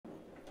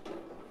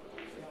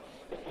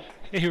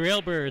Hey,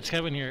 Railbirds,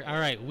 Kevin here. All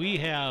right, we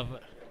have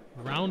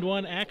round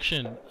one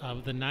action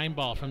of the 9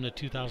 ball from the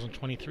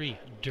 2023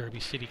 Derby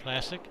City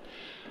Classic.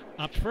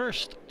 Up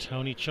first,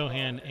 Tony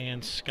Chohan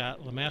and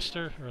Scott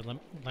Lamaster, or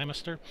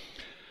Lamaster.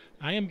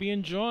 I am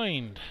being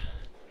joined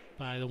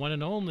by the one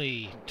and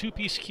only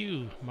two-piece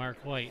Q, Mark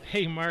White.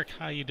 Hey, Mark,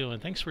 how you doing?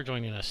 Thanks for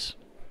joining us.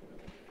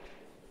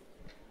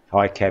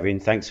 Hi, Kevin.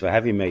 Thanks for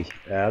having me.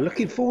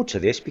 Looking forward to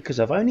this because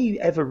I've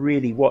only ever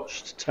really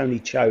watched Tony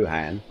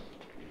Chohan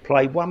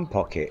play one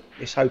pocket.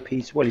 Let's hope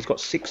he's got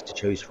six to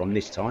choose from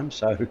this time,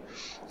 so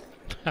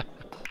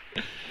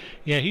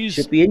Yeah,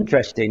 should be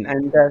interesting.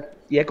 And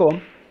yeah, go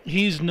on.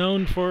 he's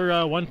known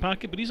for one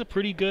pocket, but he's a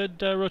pretty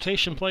good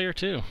rotation player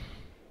too.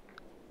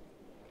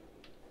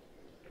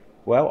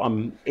 Well,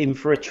 I'm in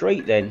for a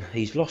treat then.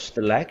 He's lost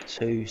the leg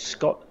to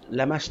Scott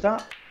Lamaster.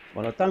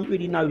 Well, I don't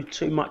really know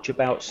too much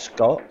about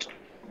Scott,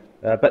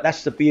 but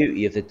that's the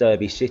beauty of the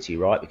Derby City,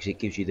 right? Because it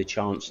gives you the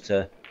chance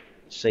to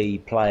see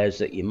players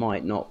that you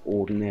might not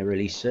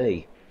ordinarily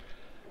see.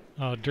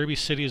 Derby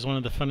City is one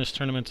of the funnest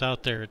tournaments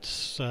out there.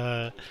 It's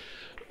uh,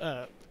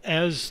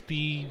 as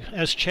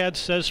Chad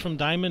says from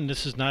Diamond,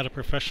 this is not a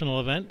professional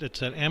event.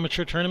 It's an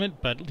amateur tournament,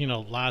 but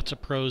lots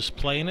of pros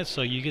play in it,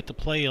 so you get to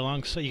play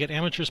alongside. You get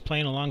amateurs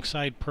playing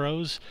alongside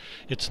pros.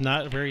 It's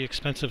not very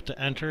expensive to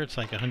enter. It's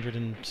like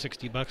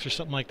 $160 or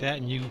something like that,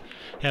 and you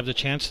have the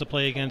chance to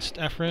play against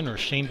Efren or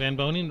Shane Van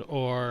Bonen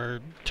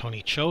or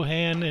Tony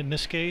Chohan in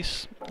this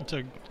case. It's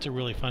a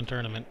really fun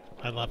tournament.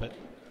 I love it.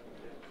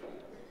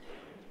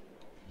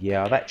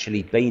 Yeah, I've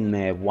actually been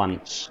there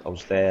once. I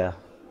was there,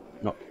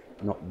 not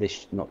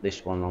not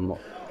this one. I'm not.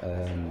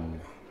 Um,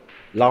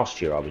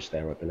 Last year I was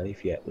there, I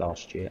believe. Yeah,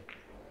 last year.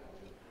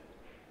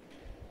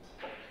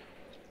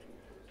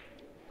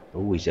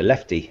 Oh, he's a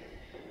lefty.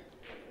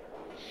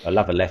 I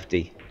love a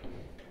lefty.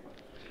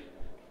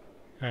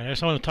 All right, I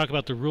just want to talk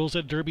about the rules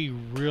at Derby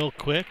real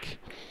quick.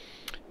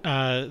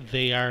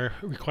 They are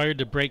required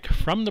to break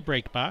from the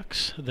break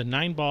box. The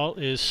 9 ball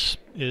is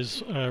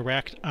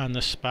racked on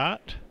the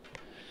spot,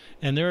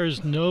 and there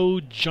is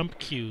no jump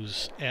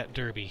cues at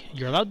Derby.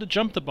 You're allowed to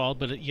jump the ball,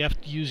 but you have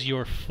to use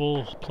your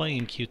full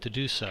playing cue to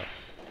do so.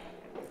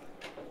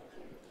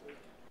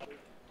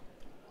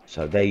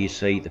 So there you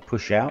see the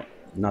push out.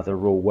 Another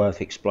rule worth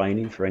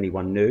explaining for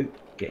anyone new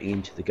getting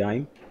into the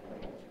game.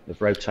 The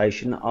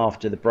rotation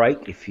after the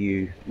break. If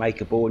you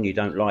make a ball and you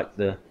don't like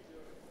the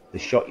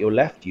shot you're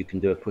left, you can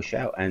do a push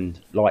out. And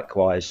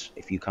likewise,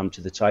 if you come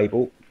to the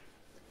table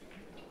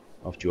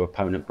after your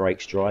opponent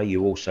breaks dry,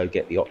 you also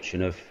get the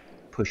option of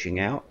pushing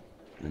out.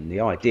 And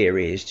the idea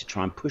is to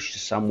try and push to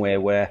somewhere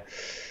where,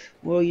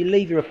 well, you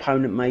leave your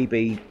opponent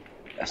maybe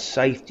a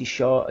safety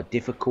shot, a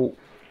difficult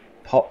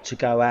pot to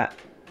go at.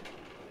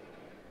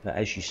 But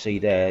as you see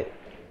there,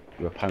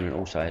 your opponent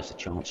also has the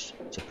chance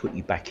to put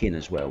you back in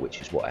as well,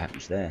 which is what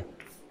happens there.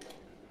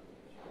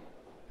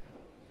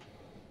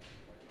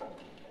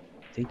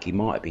 I think he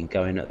might have been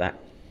going at that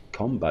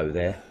combo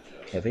there,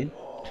 Kevin.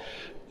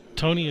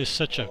 Tony is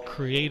such a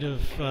creative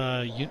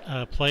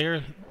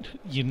player.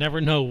 You never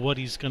know what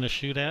he's going to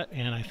shoot at,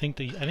 and I think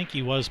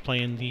he was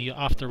playing the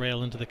off the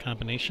rail into the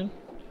combination.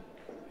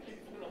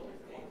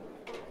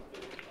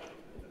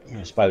 Yeah,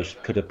 I suppose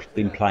could have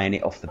been playing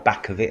it off the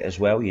back of it as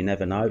well. You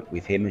never know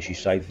with him, as you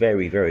say,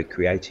 very, very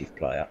creative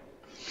player.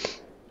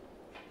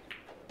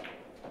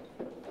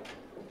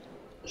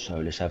 So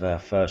let's have our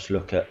first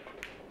look at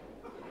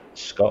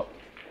Scott.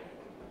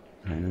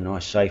 And a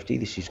nice safety.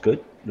 This is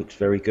good. Looks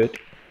very good.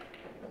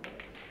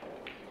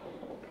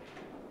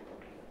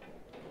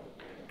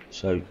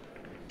 So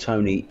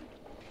Tony,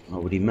 I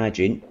would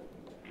imagine,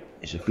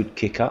 is a good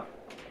kicker.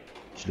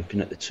 He's looking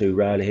at the two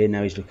rail here.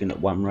 Now he's looking at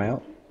one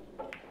rail.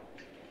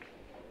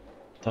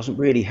 Doesn't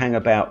really hang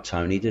about,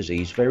 Tony, does he?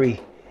 He's very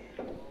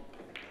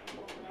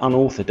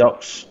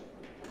unorthodox.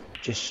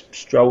 Just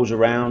strolls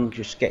around,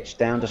 just gets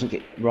down, doesn't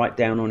get right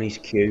down on his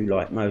cue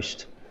like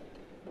most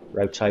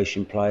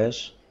rotation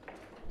players.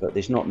 But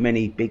there's not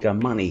many bigger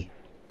money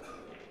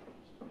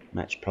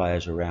match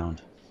players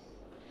around.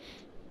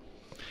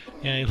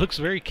 Yeah, he looks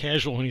very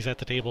casual when he's at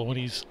the table, when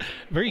he's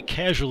very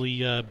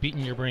casually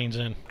beating your brains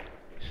in.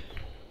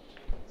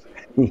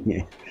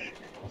 Yeah,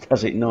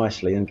 does it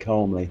nicely and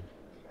calmly.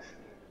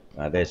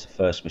 There's the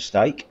first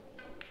mistake.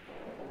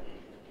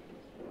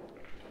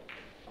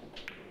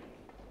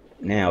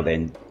 Now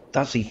then,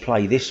 does he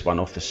play this one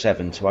off the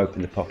 7 to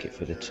open the pocket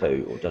for the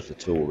 2, or does the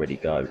 2 already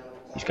go?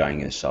 He's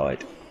going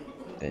inside.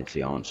 There's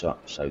the answer.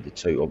 So the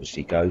 2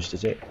 obviously goes,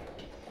 does it?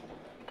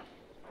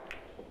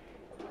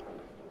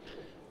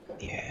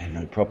 Yeah,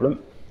 no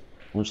problem.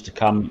 Wants to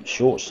come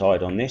short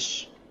side on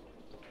this.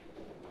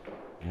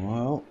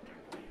 Well,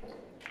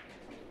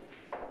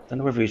 don't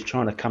know whether he's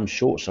trying to come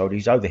short side.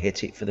 He's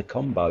overhit it for the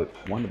combo.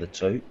 One of the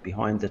two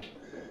behind the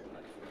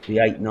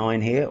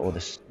 8-9 here, or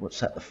the what's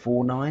that? The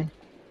 4-9.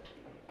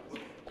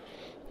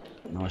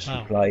 Nicely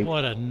Wow, played.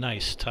 what a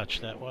nice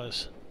touch that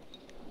was.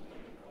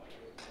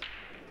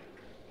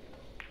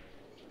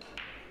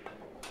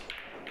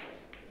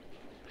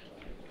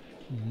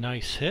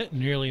 Nice hit,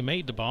 nearly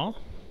made the ball.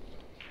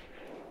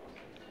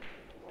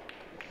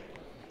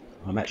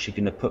 I'm actually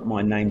going to put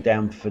my name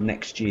down for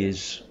next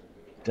year's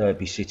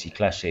Derby City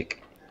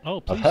Classic. Oh,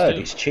 I've please heard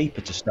do. it's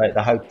cheaper to stay at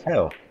the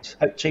hotel. It's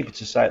cheaper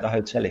to stay at the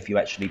hotel if you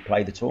actually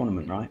play the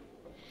tournament, right?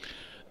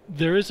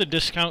 There is a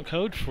discount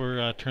code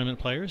for tournament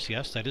players.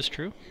 Yes, that is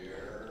true.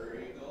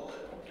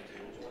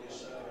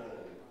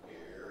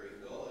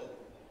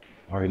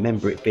 I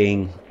remember it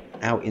being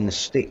out in the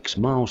sticks,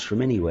 miles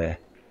from anywhere.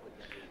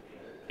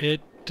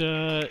 It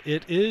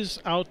is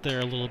out there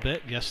a little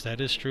bit. Yes,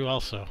 that is true.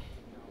 Also,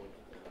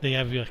 they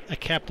have a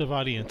captive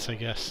audience, I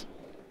guess.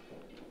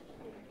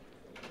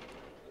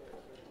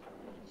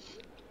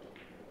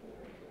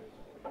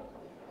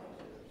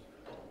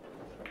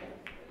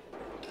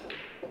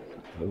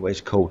 I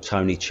always called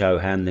Tony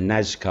Chohan the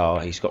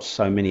NASCAR. He's got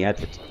so many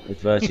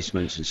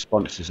advertisements and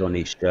sponsors on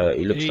his shirt.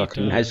 He looks He like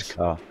a does.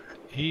 NASCAR.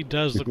 He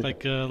does look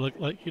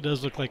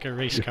like a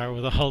race car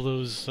with all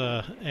those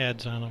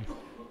ads on him.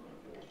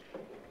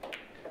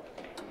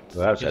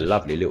 Well, that was a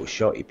lovely little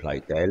shot he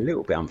played there. A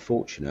little bit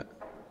unfortunate.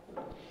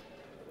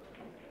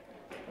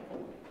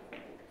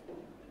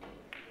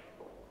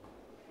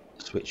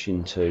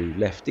 Switching to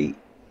lefty.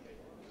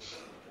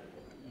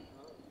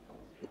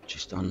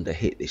 Just under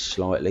hit this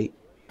slightly.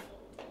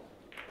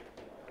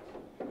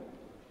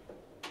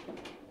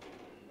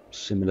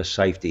 Similar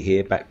safety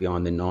here, back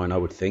behind the 9, I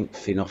would think.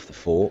 Thin off the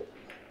 4.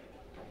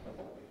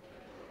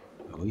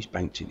 Oh, he's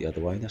banked it the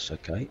other way. That's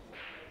okay.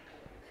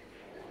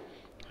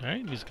 All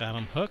right, he's got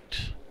him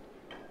hooked.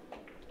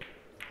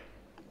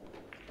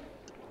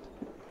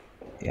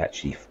 He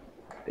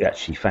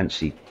actually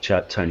fancied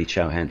Tony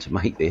Chohan to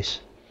make this.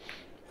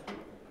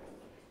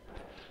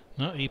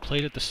 No, he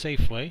played it the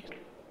safe way.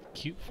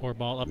 Cute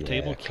 4-ball up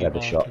table, cue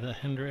ball shot. to the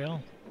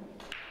handrail.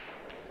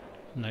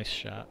 Nice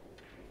shot.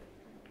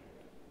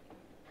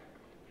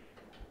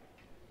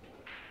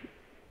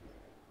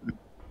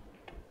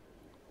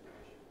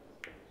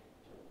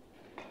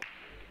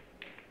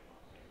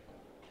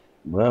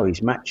 Well,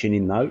 he's matching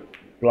in though,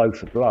 blow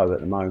for blow at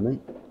the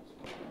moment.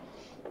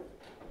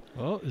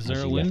 Oh, is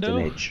there a window?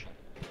 Left an edge.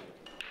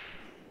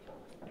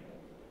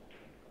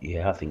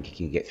 Yeah, I think he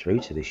can get through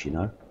to this, you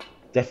know.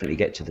 Definitely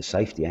get to the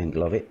safety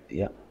angle of it,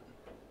 yeah.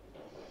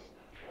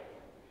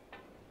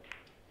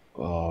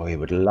 Oh, he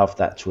would love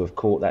that to have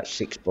caught that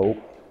 6-ball.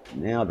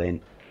 Now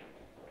then,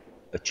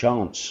 a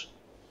chance.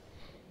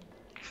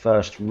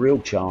 First real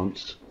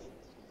chance.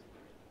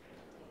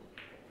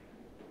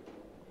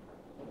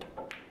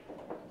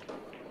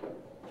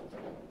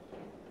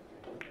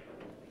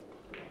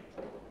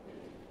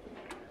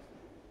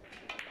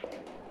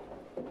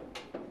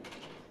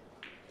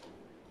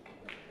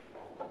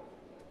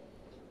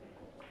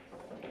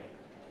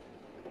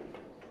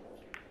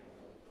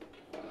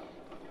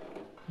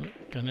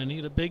 Gonna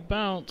need a big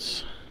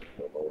bounce.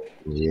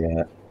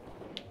 Yeah.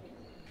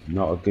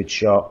 Not a good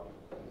shot.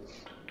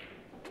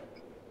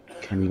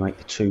 Can he make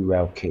the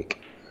 2-rail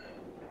kick?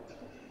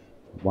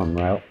 1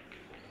 rail.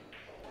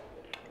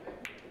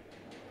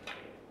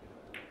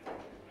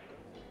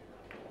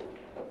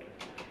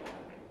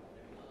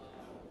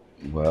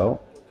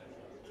 Well,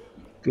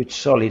 good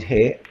solid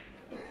hit.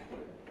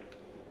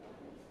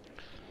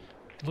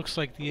 Looks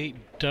like the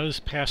 8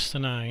 does pass the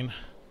 9.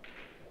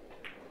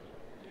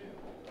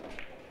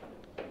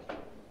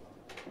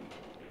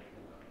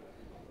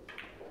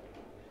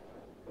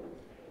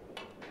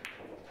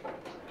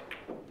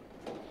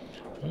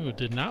 Ooh,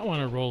 did not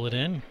want to roll it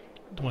in.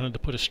 Wanted to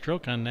put a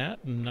stroke on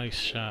that. Nice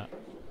shot.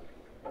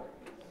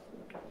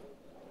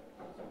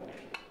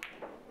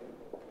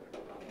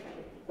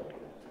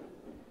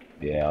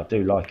 Yeah, I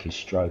do like his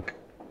stroke.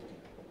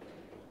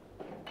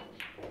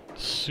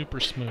 Super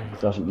smooth.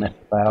 Doesn't mess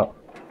about.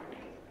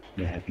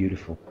 Yeah,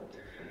 beautiful.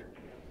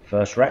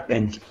 First rack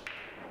then.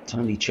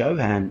 Tony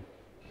Chohan.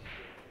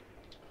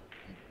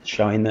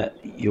 Showing that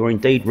you're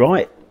indeed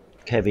right,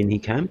 Kevin. He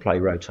can play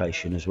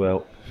rotation as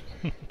well.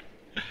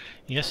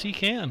 Yes, he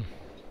can.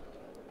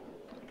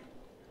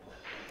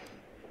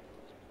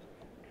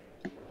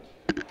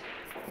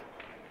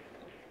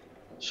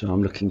 So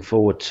I'm looking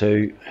forward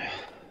to,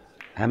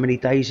 how many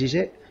days is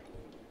it?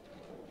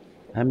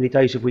 How many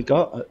days have we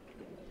got at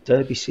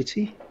Derby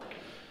City?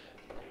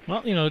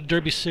 Well, you know,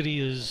 Derby City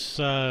is,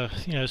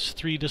 has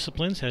 3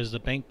 disciplines. Has the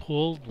bank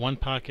pool, 1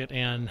 pocket,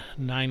 and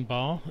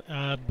 9-ball.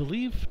 I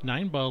believe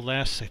 9-ball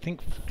lasts, I think,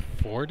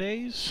 4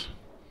 days.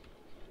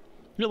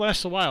 It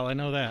lasts a while, I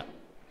know that.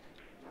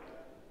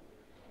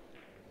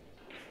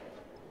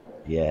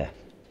 Yeah,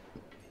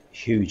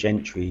 huge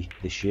entry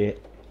this year.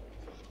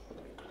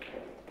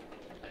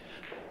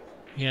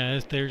 Yeah,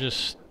 they're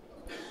just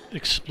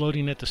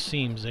exploding at the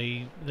seams.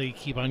 They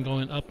keep on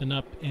going up and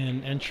up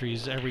in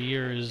entries. Every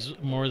year is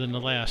more than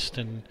the last,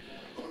 and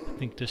I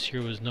think this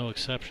year was no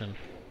exception.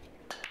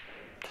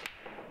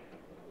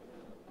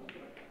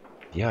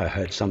 Yeah, I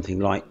heard something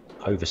like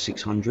over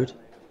 600.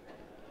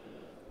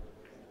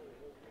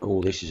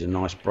 Oh, this is a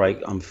nice break.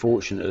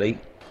 Unfortunately,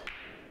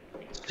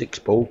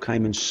 6-ball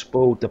came and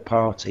spoiled the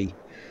party.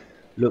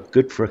 Looked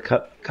good for a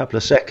couple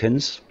of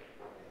seconds.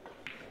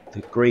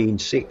 The green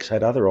 6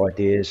 had other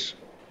ideas.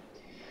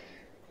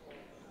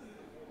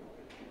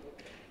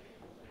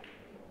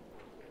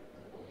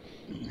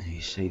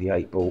 You see the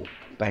 8-ball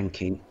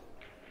banking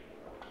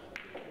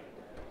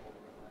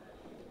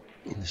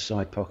in the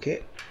side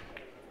pocket.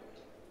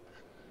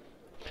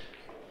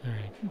 All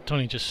right,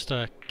 Tony just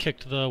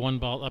kicked the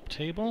 1-ball up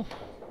table.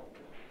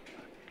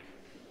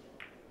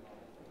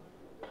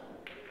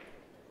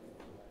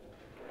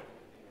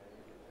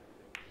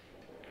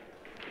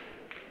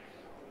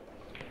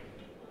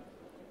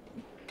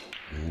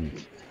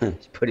 And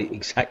put it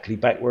exactly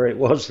back where it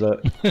was,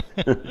 look.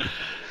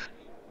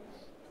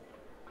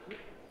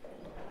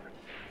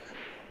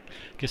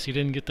 Guess you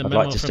didn't get the I'd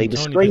memo like to from see the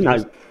Tony. screen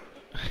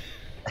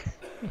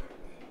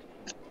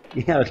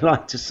Yeah, I'd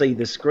like to see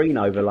the screen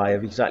overlay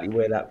of exactly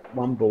where that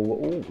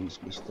 1-ball. Oh, he's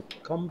missed the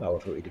combo. I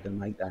thought he was going to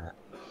make that.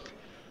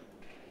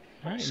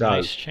 All right, So,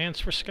 nice chance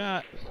for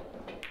Scott.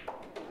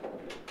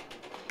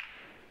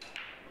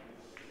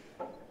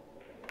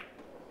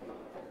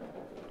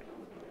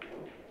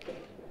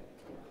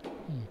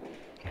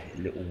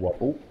 a little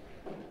wobble.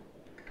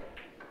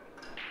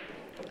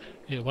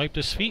 It wiped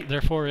his feet,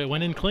 therefore it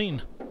went in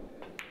clean.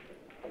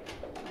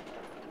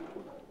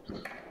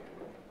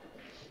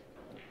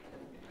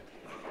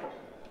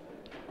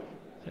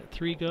 That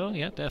 3 go?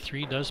 Yeah, that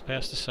 3 does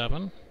pass the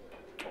 7.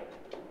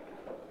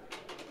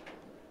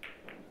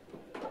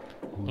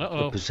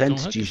 Uh-oh, The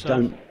percentages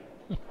don't.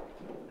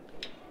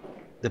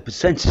 The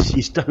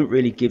percentages don't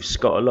really give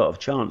Scott a lot of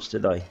chance, do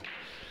they?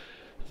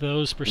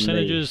 Those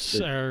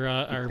percentages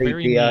are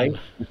very PPA.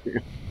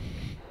 mean.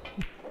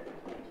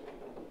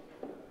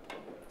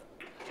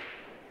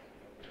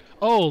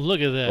 Oh,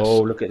 look at this.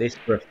 Oh, look at this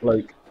for a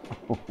fluke.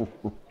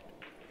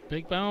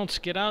 Big bounce.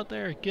 Get out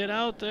there. Get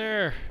out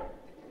there.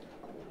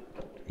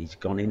 He's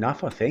gone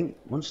enough, I think.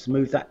 Wants to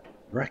move that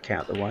rack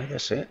out the way.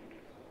 That's it.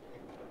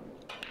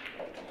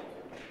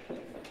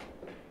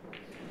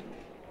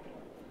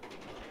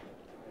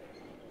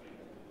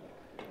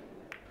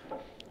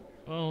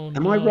 Oh,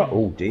 Am no. I right?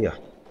 Oh, dear.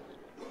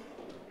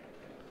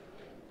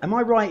 Am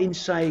I right in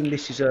saying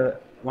this is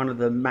one of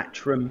the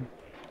Matchroom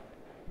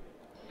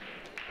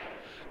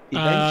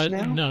events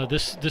now? No,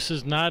 this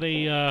is not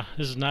a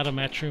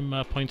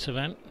Matchroom points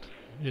event.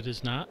 It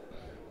is not.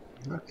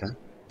 Okay.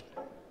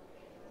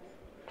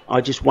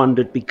 I just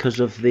wondered because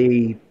of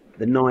the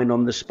 9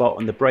 on the spot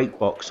and the break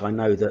box. I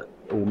know that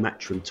all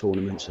Matchroom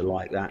tournaments are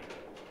like that.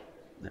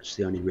 That's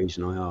the only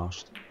reason I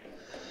asked.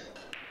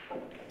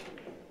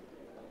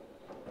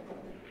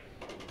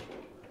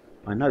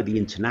 I know the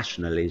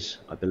international is,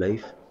 I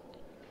believe.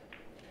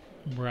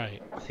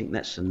 Right. I think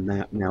that's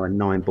now a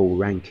 9-ball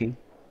ranking.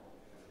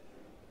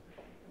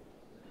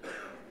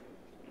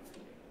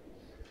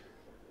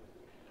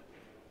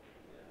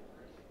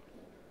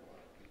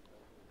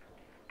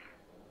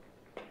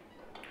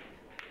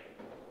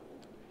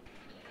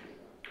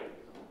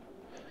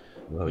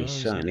 Well, he's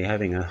certainly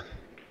having a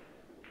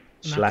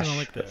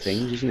slash at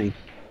things, isn't he?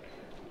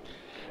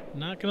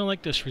 Not gonna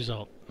like this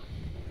result.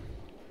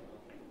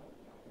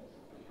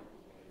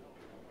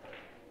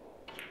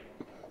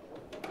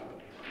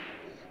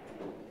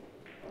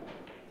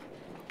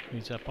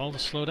 Needs that ball to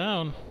slow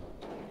down.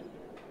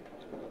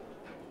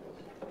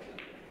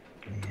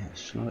 Yeah,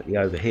 slightly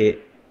overhit.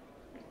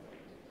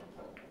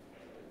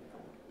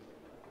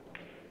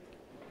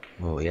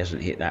 Well, he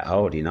hasn't hit that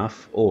hard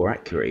enough or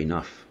accurate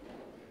enough.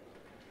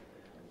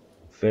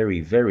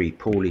 Very, very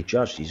poorly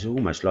judged. He's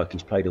almost like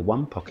he's played a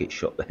 1-pocket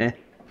shot there.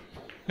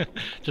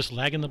 Just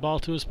lagging the ball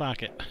to his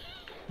pocket.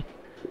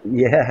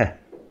 Yeah.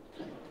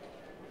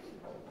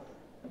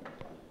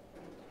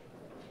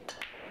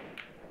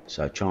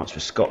 So chance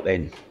for Scott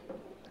then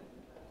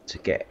to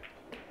get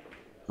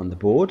on the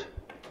board.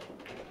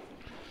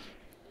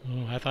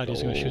 Oh, I thought he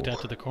was going to shoot that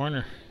to the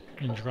corner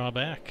and draw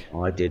back.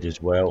 I did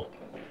as well.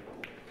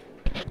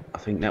 I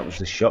think that was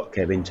the shot,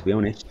 Kevin, to be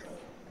honest.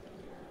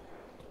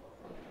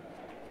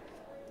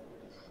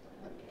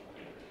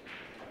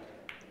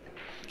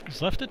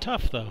 He's left it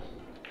tough, though.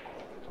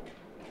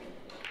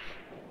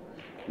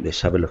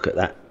 Let's have a look at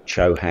that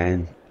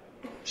Chohan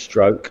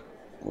stroke.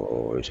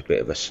 Oh, it was a bit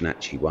of a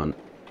snatchy one.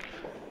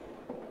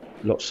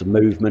 Lots of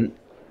movement.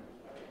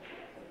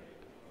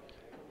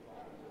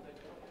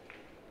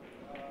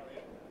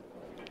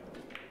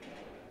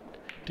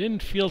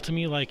 Didn't feel to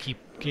me like he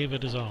gave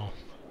it his all.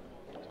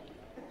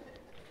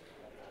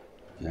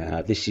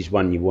 This is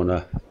one you want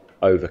to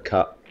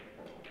overcut.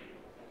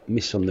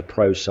 Miss on the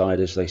pro side,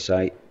 as they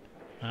say.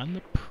 On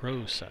the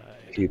pro side.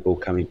 Cue ball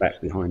coming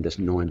back behind us,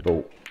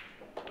 9-ball.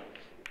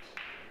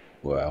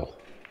 Well,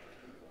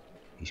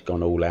 he's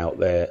gone all out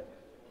there.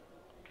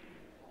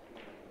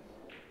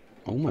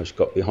 Almost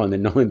got behind the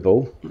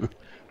 9-ball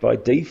by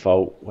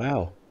default.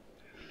 Wow.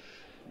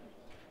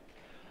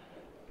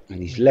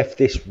 And he's left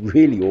this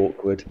really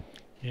awkward.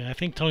 Yeah, I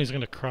think Tony's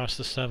going to cross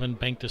the 7,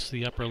 bank this to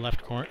the upper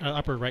left corner,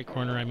 upper right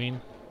corner, I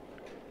mean.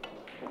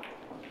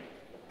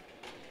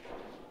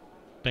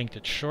 Banked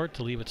it short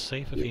to leave it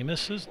safe if he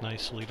misses.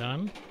 Nicely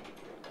done.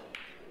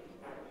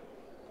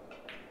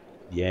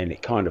 Yeah, and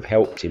it kind of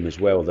helped him as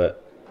well that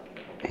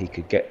he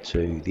could get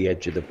to the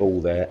edge of the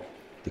ball there,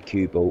 the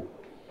cue ball,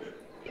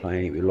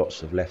 playing it with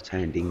lots of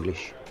left-hand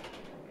English,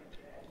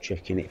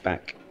 checking it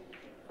back.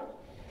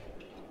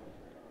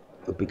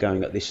 He'll be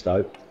going at this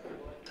though.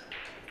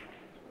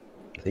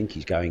 I think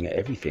he's going at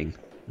everything.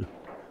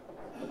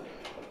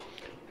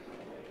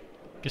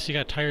 Guess he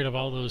got tired of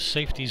all those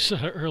safeties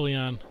early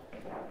on.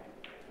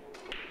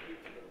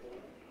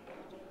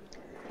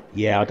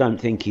 Yeah, I don't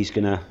think he's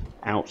going to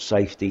out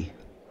safety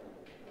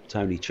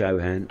Tony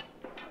Chohan.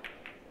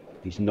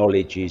 His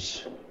knowledge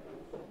is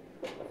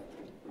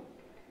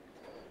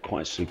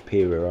quite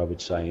superior, I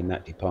would say, in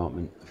that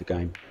department of the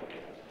game.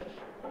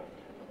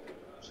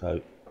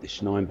 So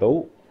this 9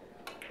 ball,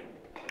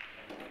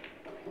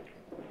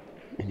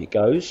 and it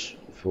goes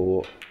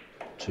for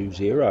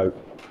 2-0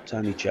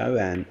 Tony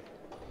Chohan.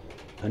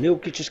 And he'll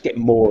just get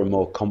more and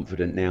more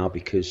confident now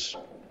because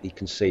he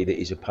can see that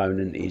his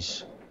opponent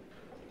is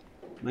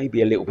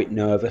maybe a little bit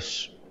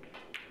nervous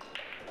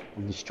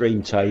on the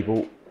stream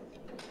table.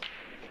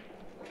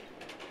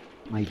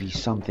 Maybe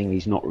something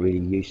he's not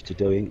really used to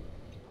doing.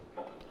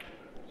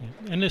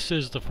 And this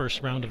is the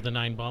first round of the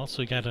 9 ball,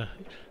 so you gotta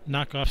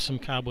knock off some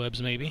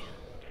cobwebs maybe.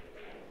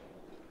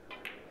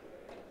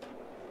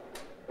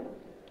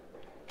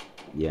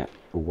 Yeah,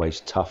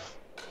 always tough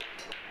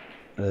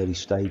early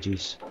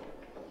stages.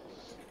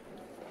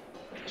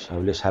 So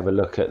let's have a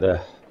look at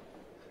we're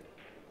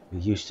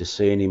used to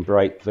seeing him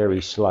break very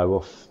slow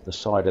off the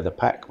side of the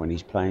pack when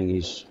he's playing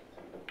his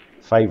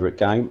favourite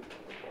game.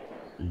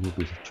 And he'll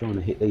be trying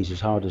to hit these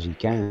as hard as he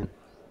can.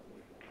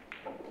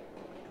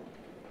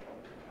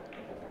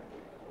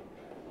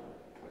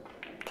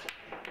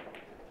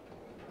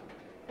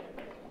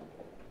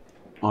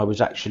 I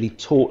was actually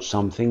taught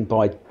something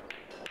by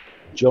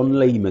John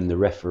Lehman, the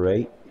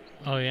referee.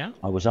 Oh yeah?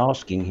 I was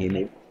asking him,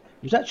 it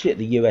was actually at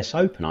the US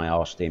Open, I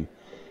asked him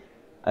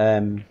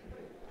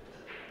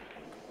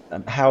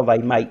how they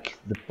make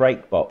the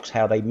break box,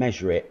 how they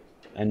measure it,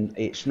 and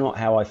it's not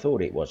how I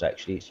thought it was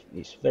actually.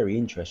 It's very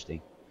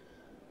interesting.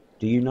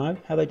 Do you know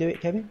how they do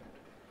it, Kevin?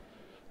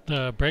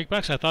 The break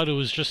box? I thought it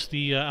was just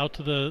the out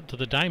to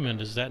the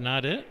diamond. Is that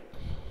not it?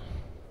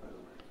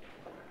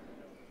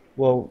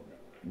 Well,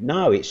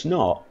 no, it's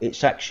not.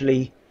 It's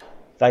actually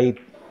they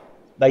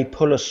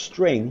pull a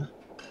string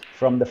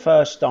from the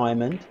first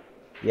diamond,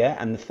 yeah,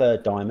 and the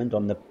third diamond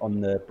on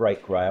the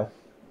break rail,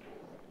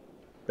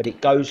 but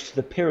it goes to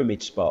the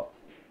pyramid spot.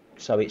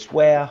 So it's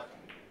where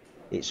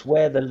the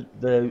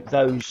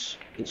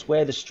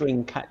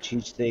string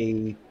catches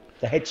the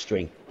head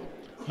string.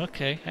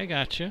 Okay, I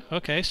got you.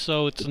 Okay,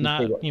 so it's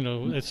not,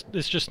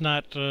 it's just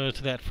not to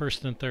that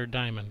first and third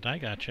diamond. I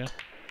got you.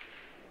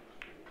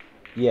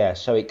 Yeah,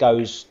 so it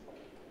goes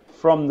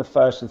from the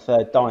first and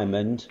third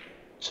diamond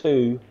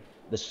to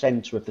the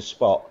center of the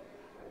spot,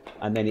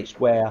 and then it's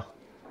where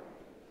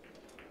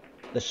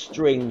the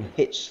string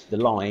hits the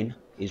line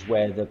is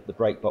where the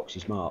break box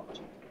is marked.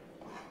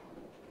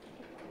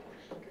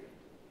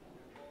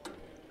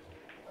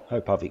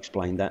 Hope I've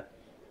explained that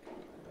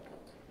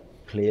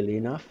clearly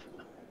enough.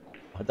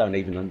 I don't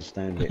even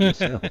understand it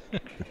myself.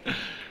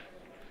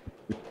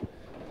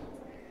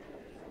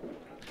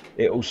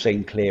 It all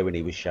seemed clear when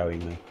he was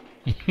showing me.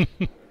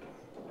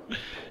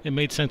 It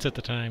made sense at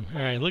the time.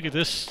 All right, look at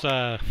this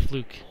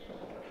fluke.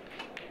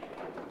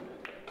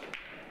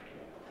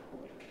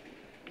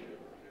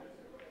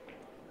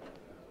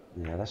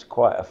 Yeah, that's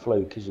quite a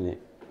fluke, isn't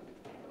it?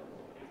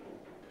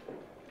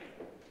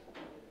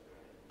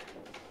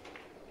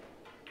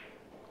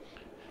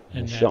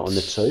 And shot on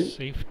the 2.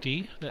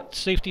 Safety. That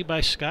safety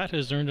by Scott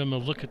has earned him a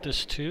look at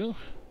this too.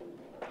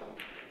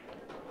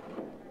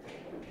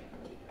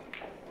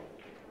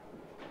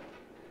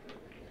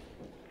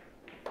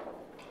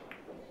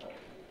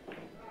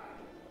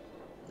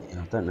 Yeah,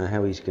 I don't know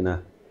how he's going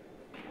to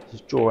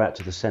just draw out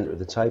to the centre of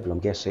the table, I'm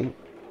guessing.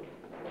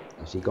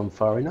 Has he gone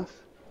far enough?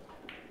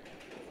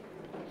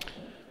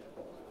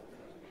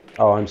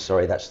 Oh, I'm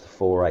sorry, that's the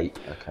 4-8.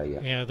 Okay, yeah.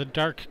 Yeah, the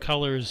dark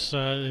colors,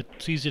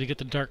 it's easy to get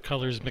the dark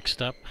colors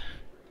mixed up.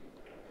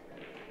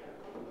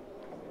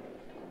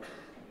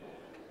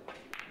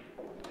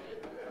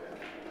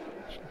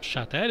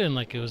 Shot that in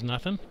like it was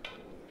nothing.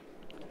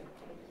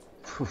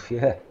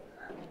 Yeah,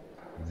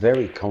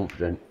 very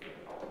confident.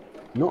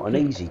 Not an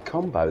easy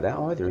combo that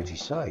either, as you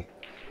say.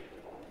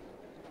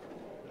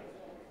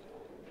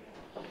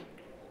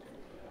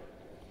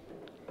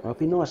 Well, it'd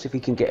be nice if he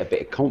can get a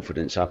bit of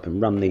confidence up and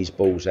run these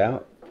balls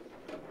out,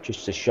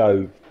 just to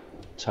show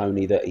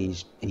Tony that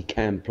he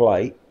can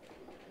play.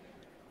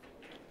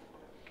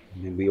 I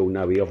mean, we all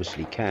know he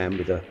obviously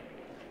can.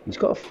 He's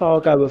got a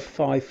Fargo of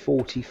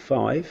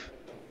 545.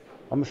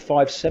 I'm a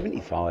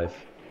 575.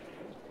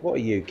 What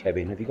are you,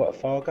 Kevin? Have you got a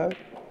Fargo?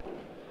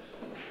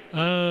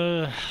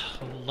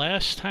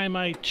 Last time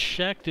I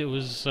checked, it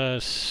was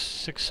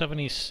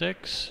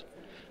 676.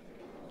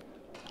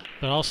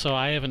 But also,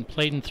 I haven't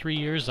played in 3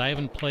 years. I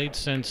haven't played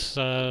since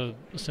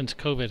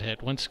COVID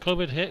hit. Once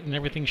COVID hit and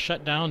everything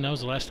shut down, that was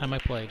the last time I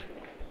played.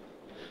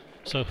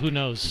 So who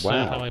knows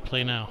how I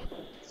play now?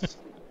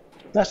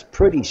 That's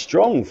pretty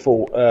strong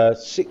for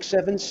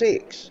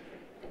 676.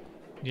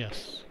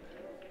 Yes.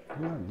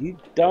 Oh, you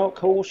dark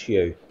horse,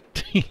 you.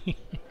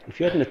 If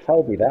you hadn't have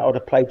told me that, I'd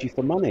have played you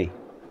for money.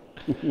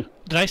 Did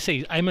I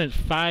say I meant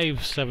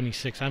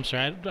 576? I'm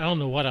sorry. I don't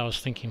know what I was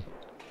thinking.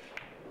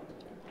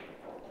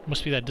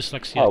 Must be that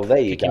dyslexia Oh, there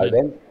you kicking go in.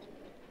 then.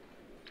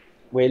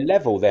 We're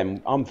level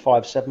then. I'm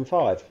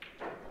 575.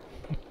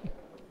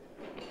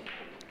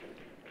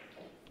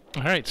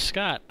 All right,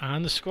 Scott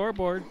on the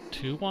scoreboard,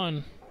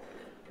 2-1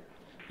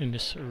 in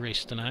this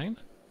race to 9.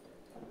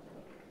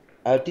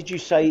 Did you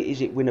say,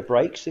 is it winner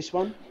breaks, this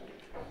one?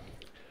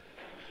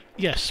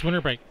 Yes,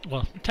 winner break.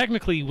 Well,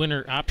 technically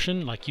winner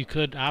option, like you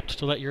could opt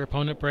to let your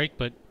opponent break,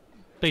 but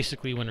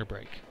basically winner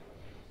break.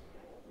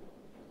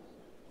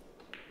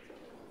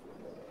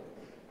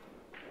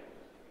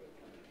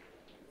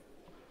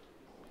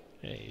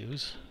 Hey,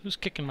 who's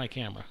kicking my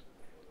camera?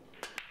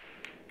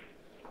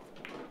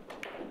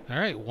 All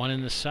right, 1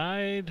 in the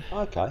side.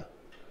 Okay.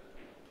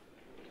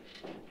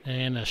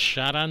 And a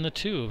shot on the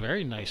 2.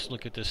 Very nice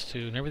look at this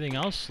 2. And everything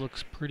else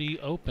looks pretty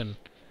open.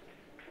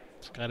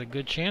 It's got a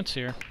good chance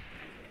here.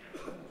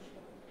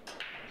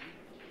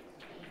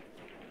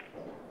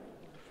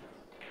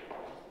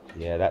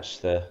 Yeah, that's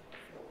the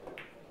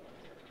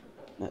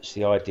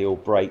ideal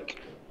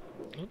break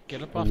Oh,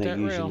 get up when off they're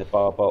that using rail. the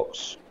bar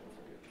box.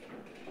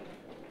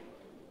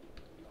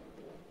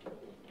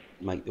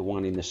 Make the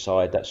 1 in the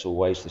side, that's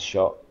always the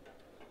shot.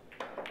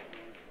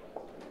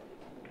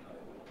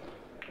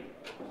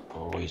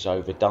 Oh, he's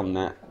overdone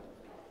that.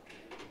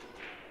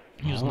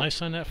 He was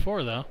nice on that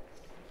 4, though.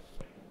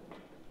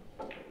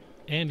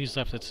 And he's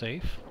left it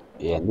safe.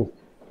 Yeah,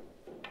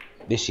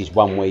 this is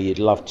one where you'd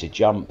love to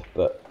jump,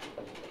 but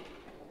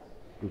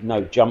with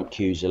no jump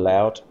cues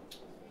allowed,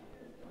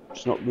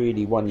 it's not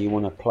really one you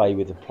want to play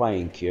with a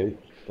playing cue.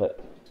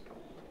 But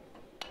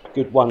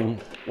good one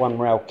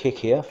rail kick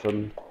here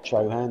from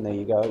Chohan. There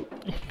you go.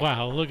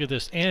 Wow, look at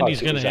this. And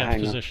he's going to have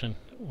position.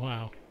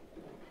 Wow.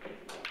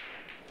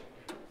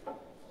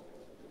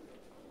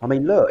 I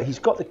mean, look, he's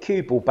got the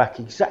cue ball back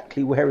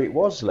exactly where it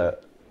was,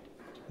 look.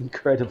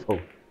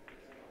 Incredible.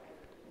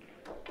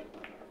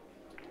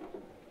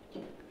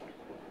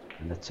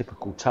 And the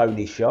typical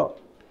Tony shot.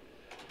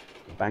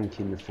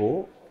 Banking the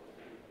 4.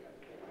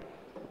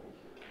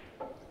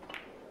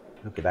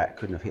 Look at that,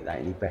 couldn't have hit that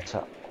any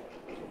better.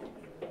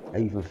 I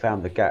even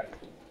found the gap.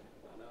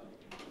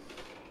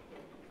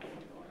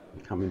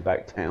 Coming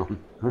back down.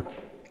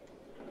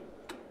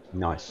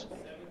 Nice.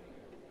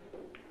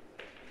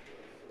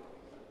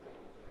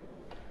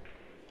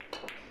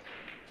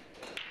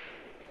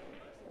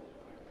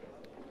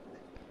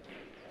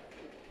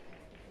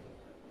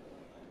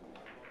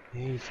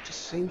 He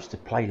just seems to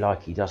play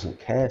like he doesn't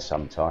care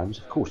sometimes.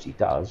 Of course he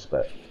does,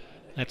 but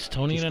that's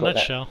Tony in a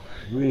nutshell.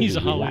 Really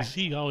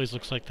he always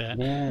looks like that.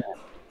 Yeah.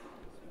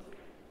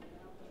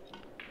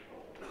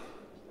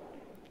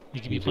 You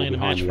could be playing a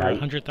match for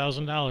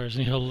 $100,000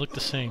 and he'll look the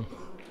same.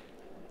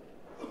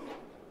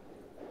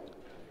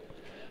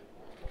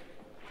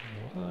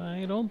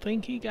 I don't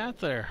think he got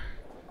there.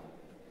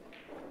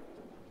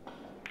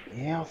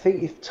 Yeah, I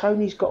think if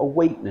Tony's got a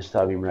weakness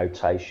though in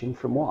rotation,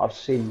 from what I've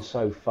seen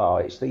so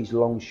far, it's these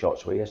long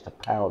shots where he has to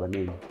power them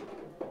in.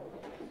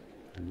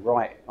 And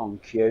right on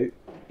cue,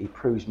 he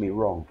proves me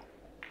wrong.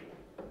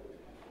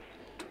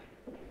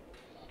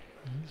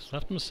 He's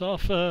left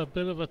himself a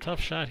bit of a tough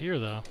shot here,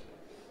 though.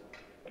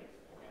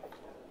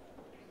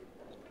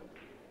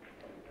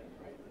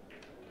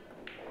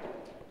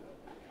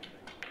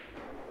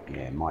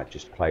 Yeah, might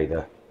just play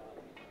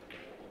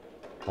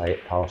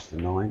it past the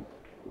 9.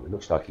 It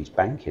looks like he's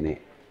banking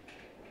it.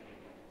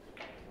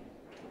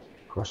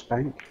 Cross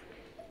bank.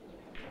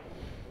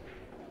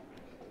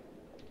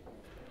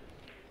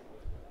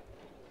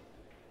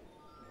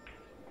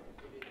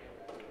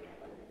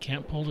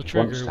 Can't pull the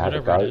trigger,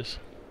 whatever it is.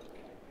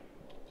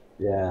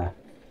 Yeah.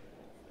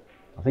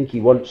 I think he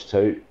wants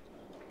to.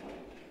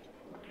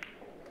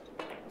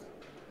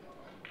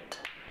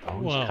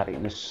 Oh, he's cut it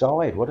in the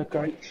side. What a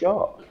great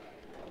shot.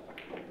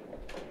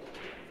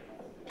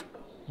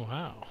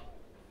 Wow.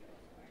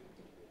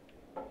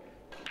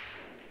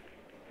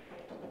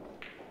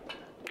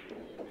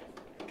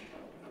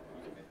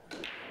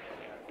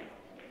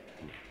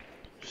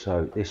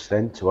 So this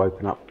then to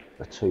open up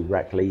a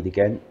 2-rack lead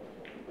again.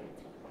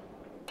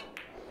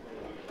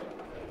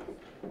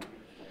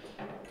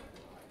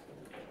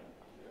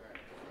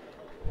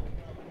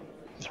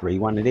 Three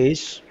 1 it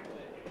is.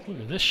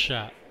 Look at this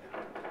shot.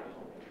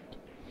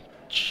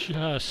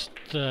 Just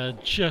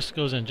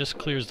goes in, just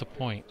clears the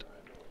point.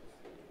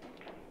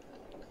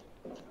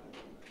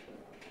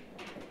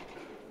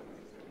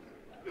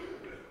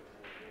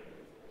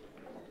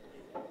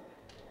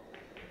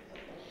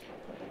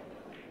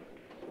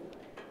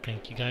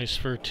 Thank you guys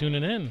for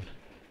tuning in.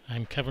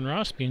 I'm Kevin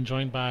Ross, being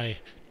joined by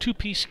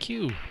Two-Piece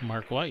Q,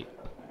 Mark White.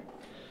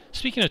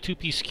 Speaking of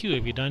Two-Piece Q,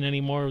 have you done any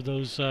more of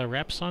those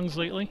rap songs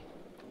lately?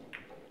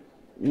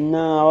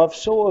 No, I've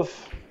sort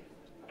of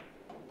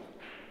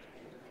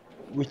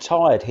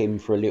retired him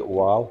for a little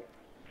while.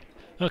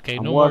 Okay,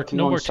 no more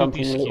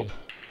Two-Piece Q.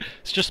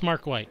 It's just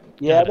Mark White.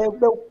 Yeah,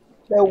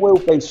 there will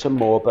be some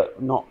more,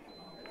 but not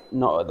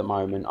at the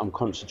moment. I'm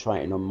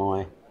concentrating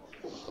on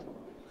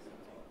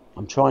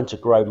I'm trying to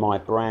grow my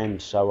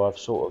brand, so I've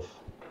sort of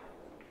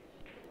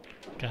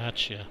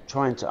Gotcha.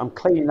 I'm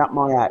cleaning up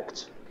my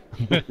act.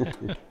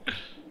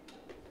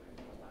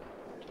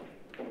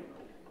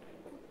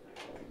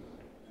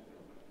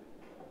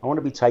 I want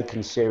to be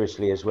taken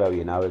seriously as well,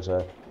 you know, as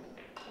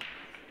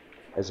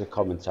a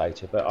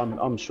commentator. But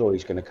I'm sure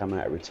he's going to come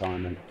out of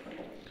retirement.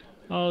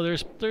 Oh,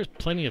 there's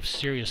plenty of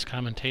serious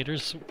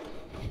commentators.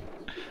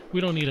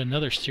 We don't need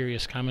another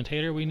serious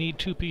commentator. We need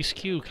two-piece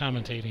Q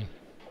commentating.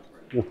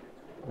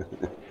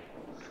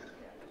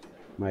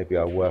 Maybe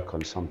I'll work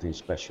on something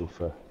special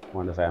for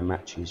one of our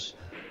matches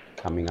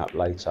coming up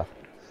later.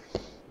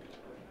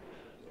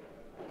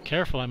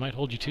 Careful, I might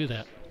hold you to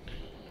that.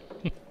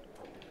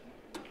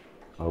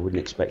 I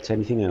wouldn't expect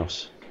anything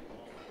else.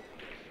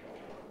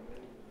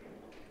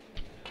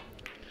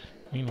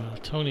 Meanwhile,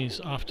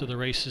 Tony's off to the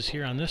races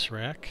here on this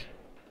rack.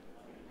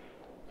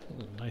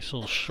 Nice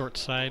little short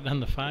side on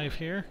the 5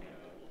 here.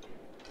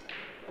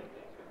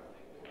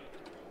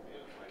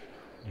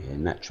 Yeah,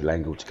 natural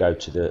angle to go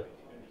to the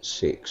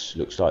 6.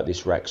 Looks like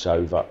this rack's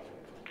over.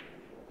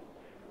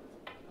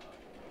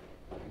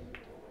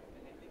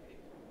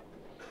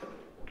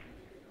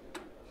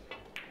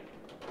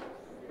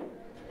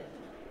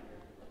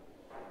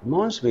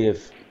 Reminds me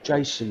of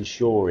Jason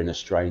Shaw in a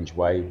strange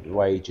way, the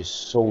way he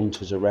just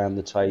saunters around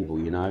the table,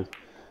 you know.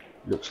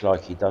 Looks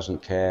like he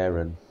doesn't care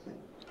and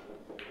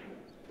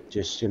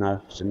just, you know,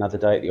 it's another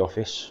day at the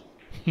office.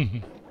 You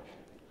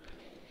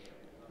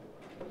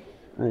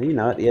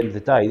know, at the end of the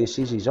day, this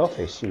is his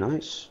office, you know.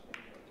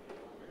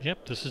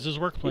 Yep, this is his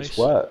workplace. It's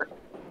work.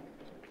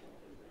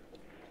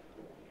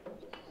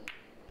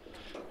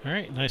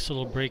 Alright, nice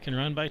little break and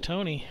run by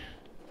Tony.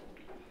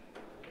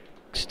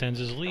 Extends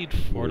his lead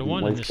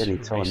 4-1 in this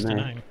race to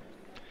 9.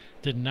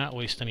 Did not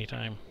waste any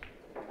time.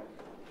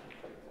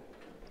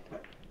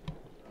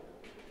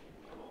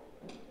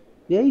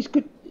 Yeah, he's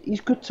good.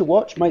 He's good to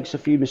watch. Makes a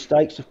few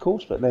mistakes, of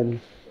course, but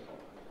then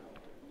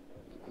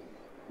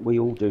we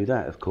all do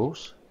that, of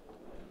course.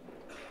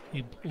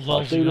 He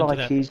lulls you into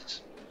that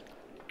his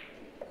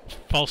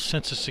false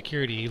sense of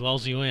security. He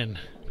lulls you in.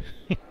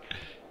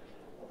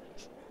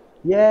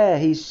 Yeah,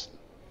 he's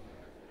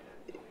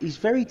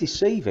very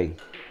deceiving.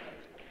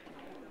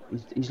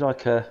 He's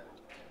like a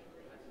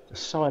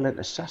silent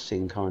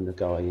assassin kind of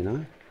guy, you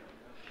know.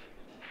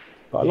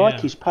 But I like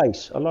his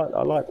pace. I like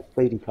the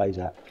speed he plays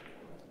at.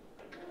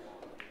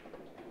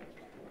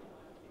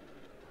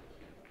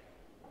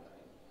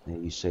 There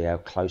you see how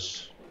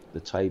close the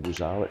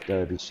tables are at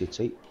Derby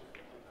City.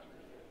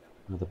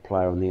 Another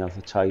player on the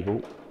other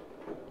table.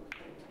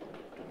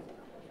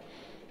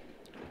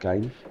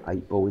 Again,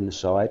 8 ball in the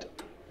side.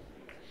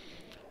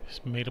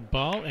 He's made a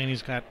ball, and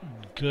he's got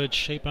good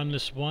shape on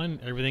this one.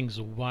 Everything's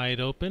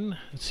wide open.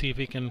 Let's see if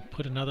he can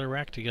put another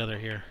rack together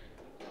here.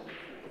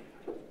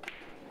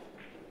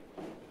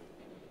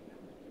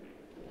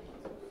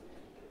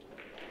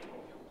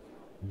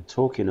 And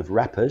talking of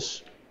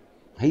rappers,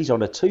 he's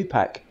on a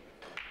 2-pack.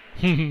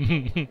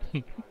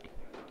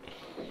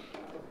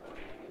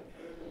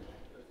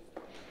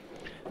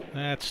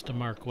 That's the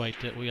Mark White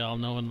that we all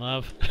know and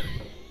love.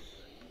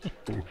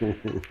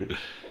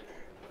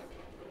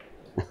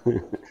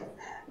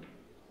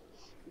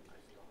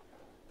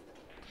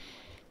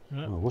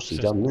 Oh, what's he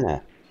done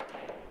there?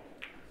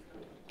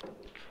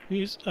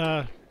 He's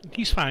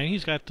fine.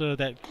 He's got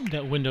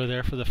that window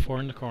there for the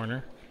 4 in the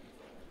corner.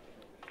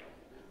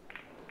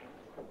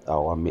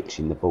 Oh, I'm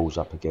mixing the balls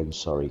up again.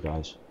 Sorry,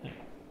 guys.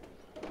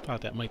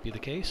 Thought that might be the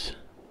case.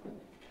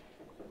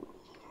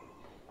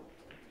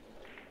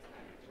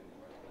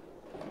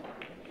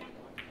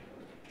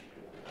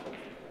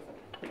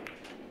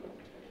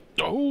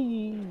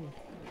 Oh!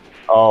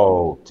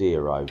 Oh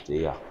dear, oh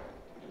dear.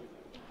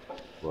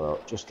 Well,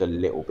 just a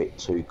little bit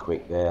too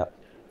quick there.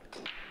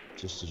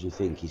 Just as you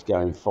think he's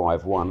going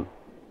 5-1.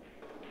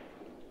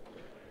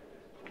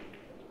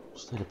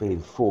 Instead of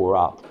being 4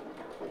 up,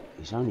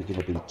 he's only going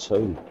to be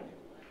 2.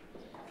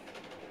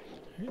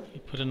 He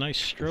put a nice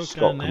stroke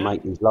Scott on that. can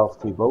make these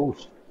last 2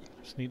 balls.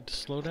 Just need to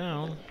slow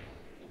down.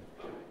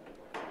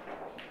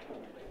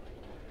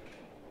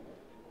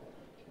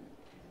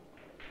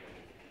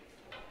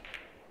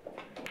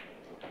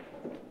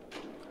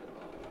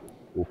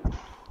 Oof.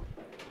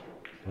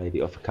 Laid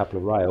it off a couple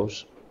of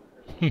rails.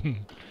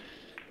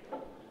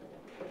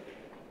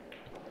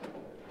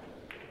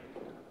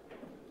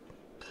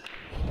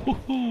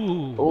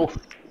 Oof.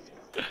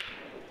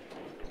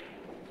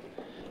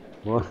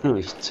 Well,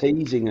 he's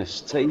teasing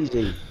us,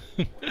 teasing.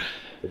 But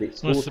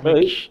it's all through.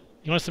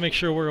 He wants to make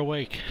sure we're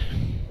awake.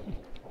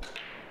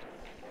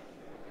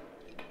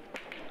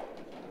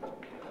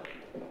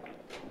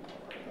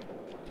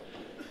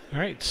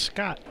 Alright,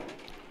 Scott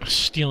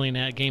stealing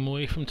that game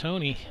away from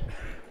Tony.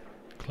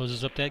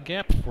 Closes up that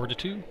gap,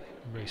 4-2,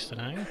 race to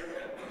 9.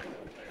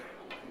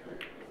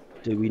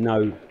 Do we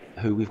know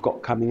who we've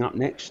got coming up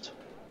next?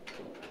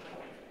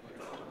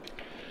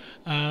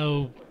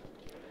 I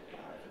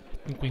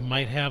think we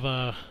might have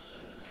a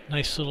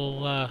nice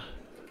little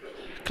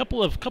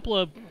couple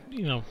of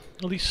you know,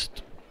 at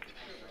least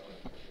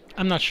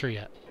I'm not sure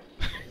yet.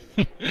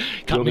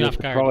 Caught me off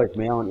guard. You're surprise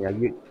me,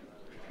 aren't you?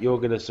 You're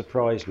going to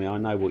surprise me. I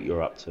know what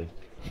you're up to.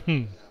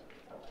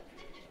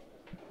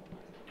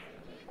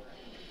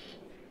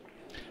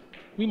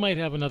 We might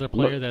have another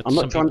player that I'm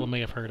not some trying. people may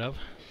have heard of.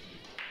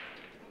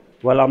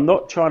 Well, I'm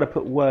not trying to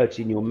put words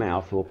in your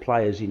mouth or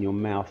players in your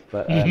mouth,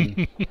 but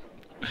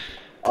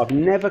I've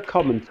never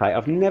commentated.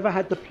 I've never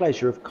had the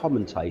pleasure of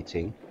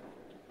commentating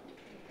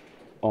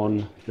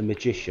on The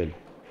Magician.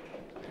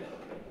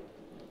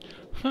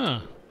 Huh.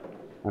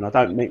 And I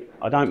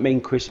don't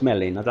mean Chris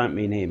Mellin. I don't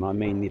mean him. I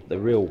mean the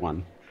real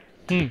one.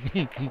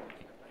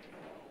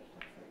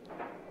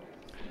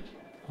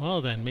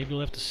 Well then, maybe we'll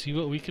have to see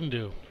what we can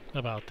do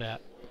about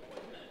that.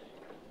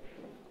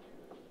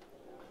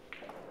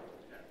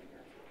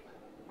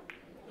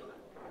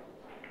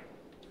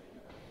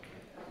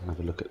 Have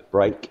a look at the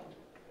break.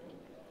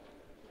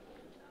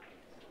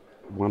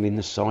 One in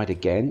the side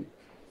again.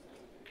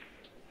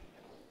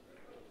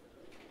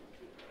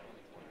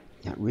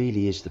 That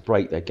really is the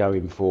break they're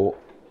going for.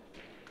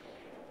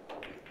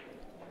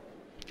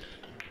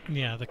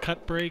 Yeah, the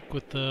cut break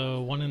with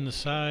the one in the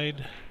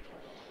side.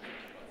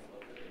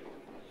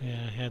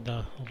 Yeah, had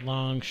the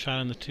long shot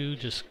on the two,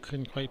 just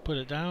couldn't quite put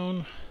it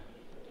down.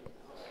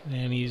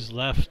 And he's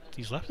left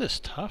this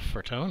tough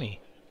for Tony.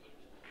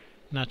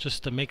 Not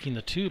just to making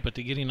the two, but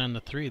to getting on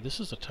the three. This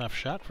is a tough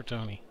shot for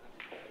Tony.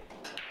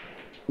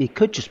 He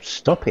could just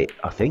stop it,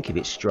 I think, if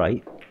it's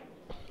straight.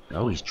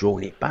 Oh, he's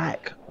drawn it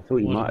back. I thought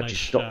he What a might have nice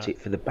just stopped shot. it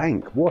for the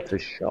bank. What a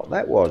shot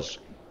that was.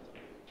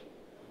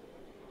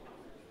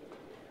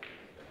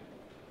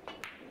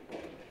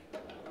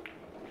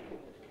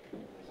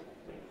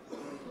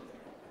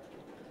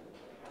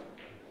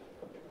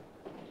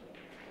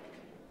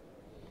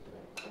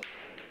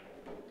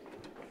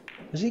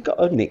 Has he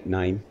got a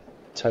nickname,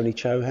 Tony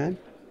Chohan?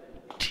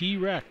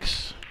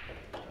 T-Rex.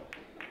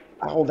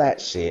 Oh,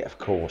 that's it, of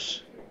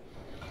course.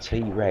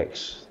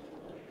 T-Rex.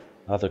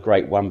 Another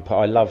great one.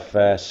 I love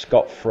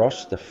Scott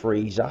Frost, the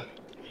freezer.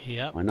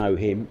 Yep. I know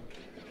him.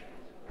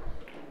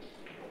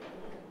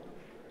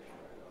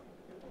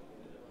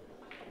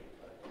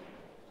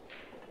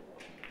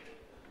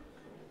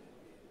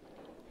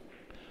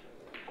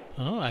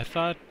 Oh, I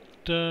thought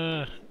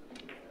the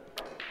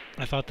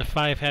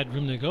five had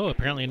room to go.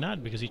 Apparently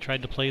not, because he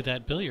tried to play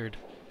that billiard.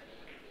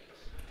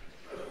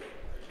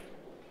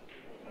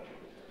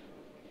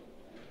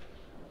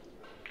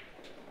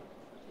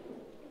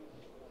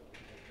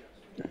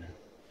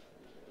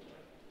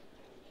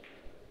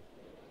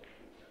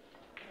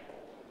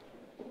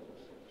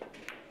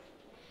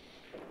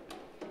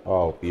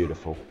 Oh,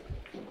 beautiful.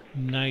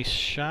 Nice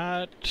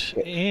shot,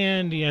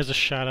 and he has a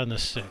shot on the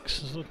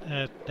six.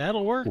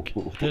 That'll work.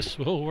 This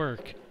will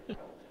work.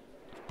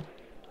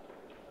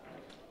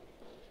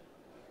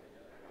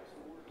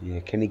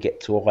 Yeah, can he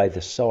get to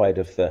either side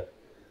of the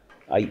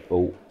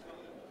 8-ball?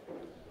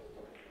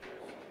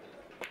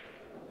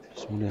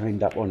 Just want to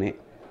end up on it.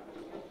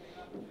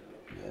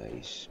 Yeah,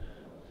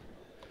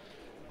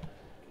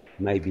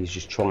 maybe he's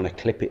just trying to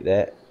clip it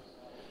there.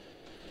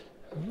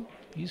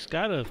 He's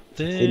got a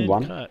Thin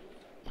one. cut.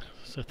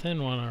 It's a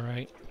thin one, all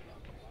right.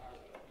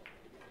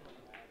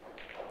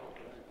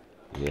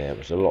 Yeah, it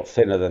was a lot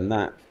thinner than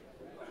that.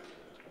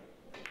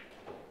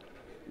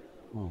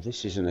 Oh,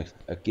 this isn't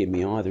a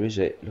gimme either, is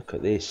it? Look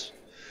at this.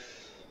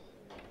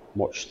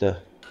 Watch the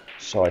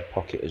side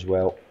pocket as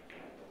well.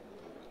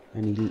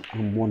 Any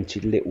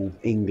unwanted little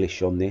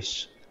English on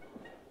this?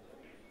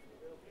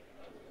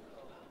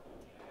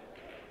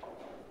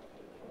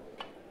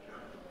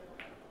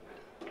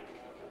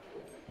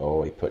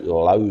 Oh, he put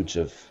loads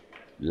of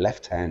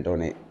left hand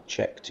on it,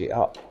 checked it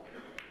up.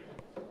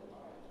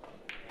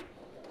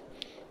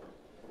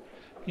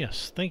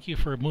 Yes, thank you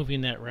for moving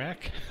that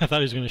rack. I thought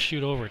he was going to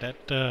shoot over.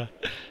 That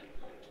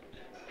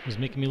was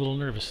making me a little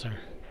nervous there.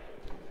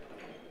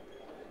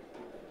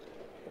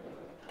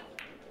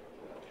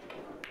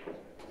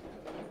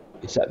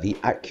 Is that the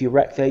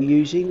AccuRack they're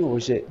using, or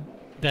is it?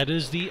 That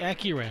is the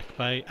AccuRack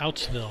by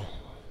Outsville,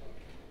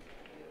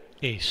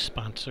 a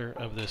sponsor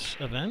of this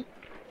event.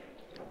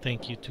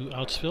 Thank you to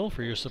Outsville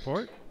for your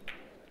support.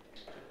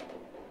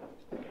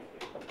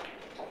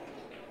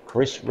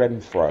 Chris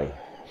Renfro.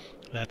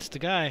 That's the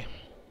guy.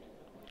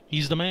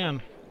 He's the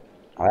man.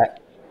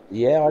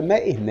 Yeah, I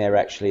met him there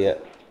actually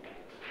at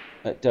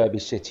Derby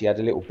City. Had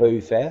a little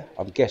booth there.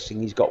 I'm guessing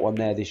he's got one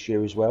there this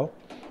year as well.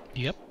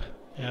 Yep,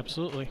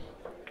 absolutely.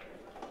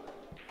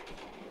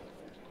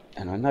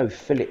 And I know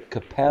Philip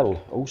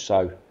Capel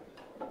also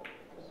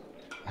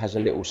has a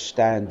little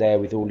stand there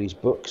with all his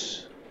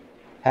books.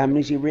 How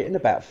many's he written?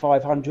 About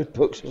 500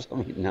 books or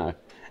something? No.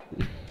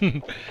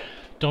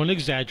 Don't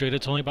exaggerate.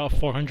 It's only about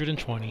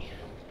 420.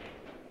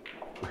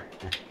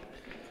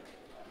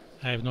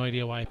 I have no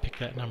idea why I picked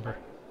that number.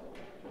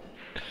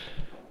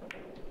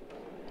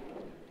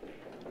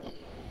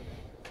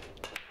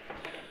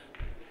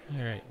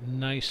 All right,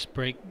 nice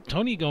break.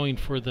 Tony going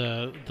for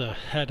the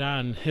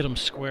head-on, hit him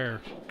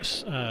square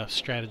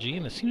strategy,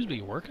 and it seems to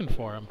be working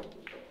for him.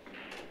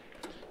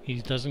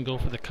 He doesn't go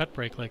for the cut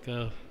break like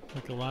a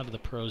lot of the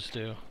pros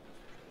do.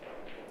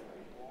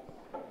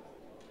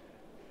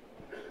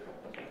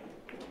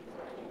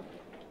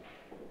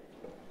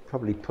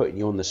 Probably putting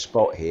you on the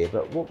spot here,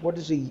 but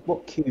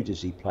what cue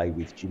does he play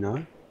with, do you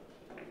know?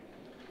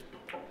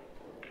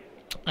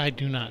 I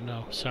do not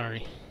know.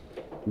 Sorry.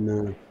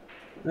 No,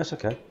 that's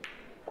okay.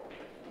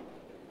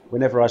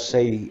 Whenever I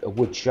see a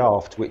wood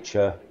shaft, which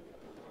are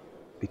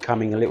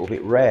becoming a little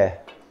bit rare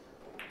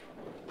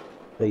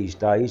these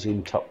days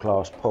in top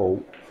class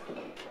pool,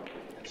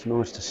 it's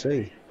nice to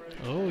see.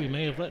 Oh, you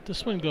may have let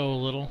this one go a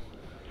little.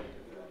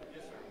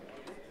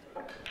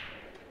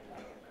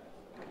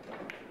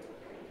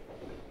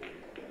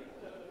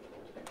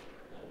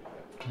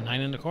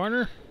 Nine in the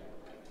corner?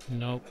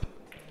 Nope.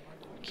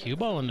 Cue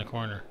ball in the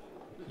corner.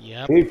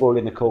 Yep. Cue ball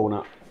in the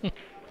corner.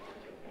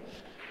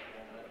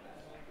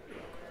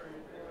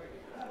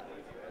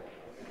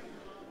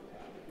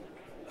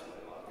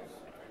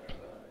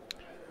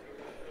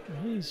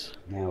 He's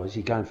Now, is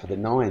he going for the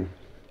 9?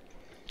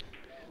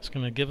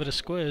 going to give it a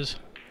squiz.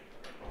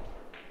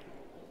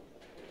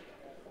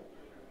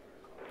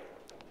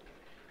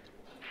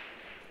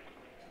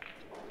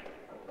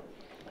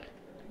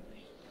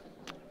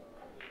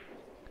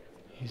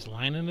 He's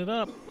lining it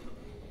up.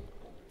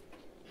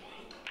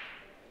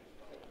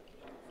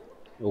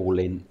 All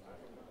in.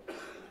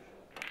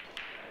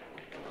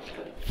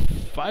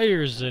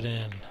 Fires it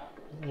in.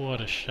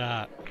 What a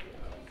shot.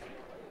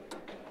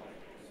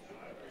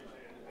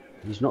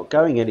 He's not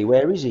going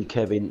anywhere, is he,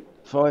 Kevin?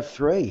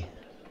 5-3.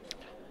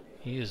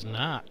 He is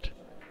not.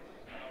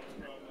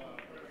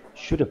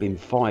 Should have been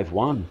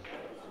 5-1.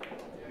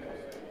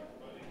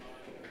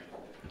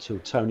 Until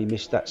Tony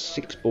missed that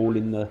 6 ball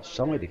in the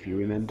side, if you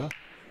remember.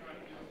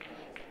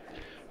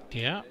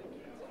 Yeah.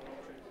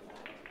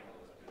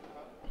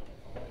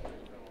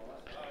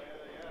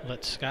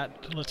 Let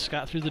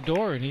Scott through the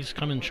door, and he's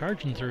coming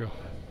charging through.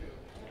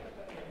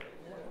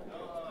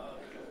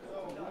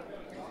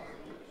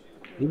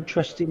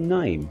 Interesting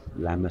name,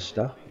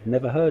 Lamaster.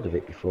 Never heard of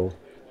it before.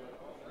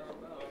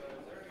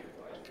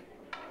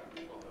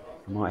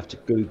 I might have to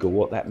Google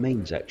what that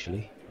means,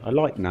 actually. I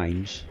like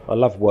names. I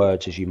love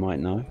words, as you might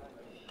know.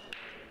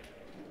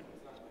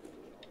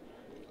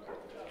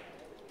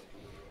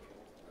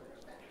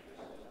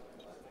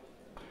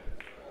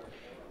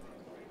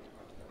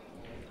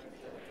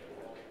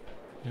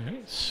 All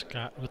right,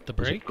 Scott with the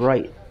There's a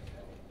break.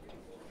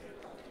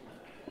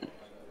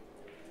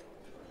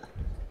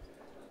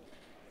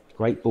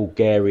 great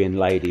Bulgarian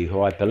lady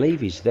who I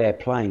believe is there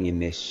playing in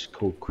this,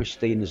 called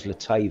Kristina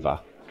Zlateva.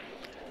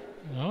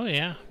 Oh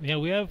yeah, yeah.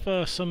 We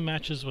have some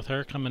matches with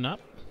her coming up.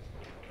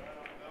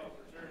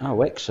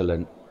 Oh,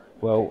 excellent.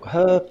 Well,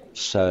 her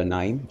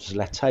surname,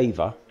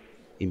 Zlateva,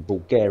 in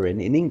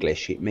Bulgarian, in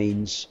English, it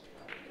means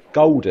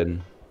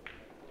golden.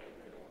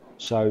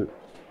 So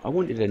I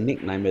wanted a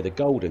nickname of the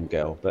Golden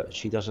Girl, but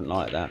she doesn't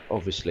like that,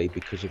 obviously,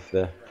 because of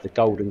the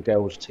Golden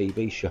Girls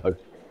TV show,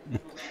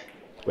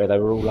 where they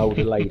were all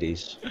older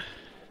ladies.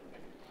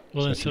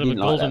 Well, So she instead of a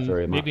didn't like that golden,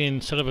 very maybe much.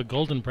 instead of a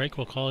golden break,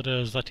 we'll call it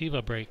a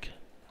Zlativa break.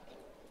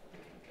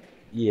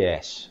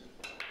 Yes.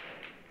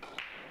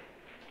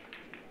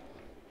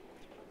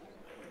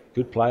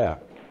 Good player.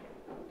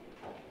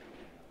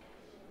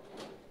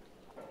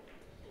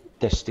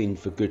 Destined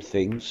for good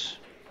things.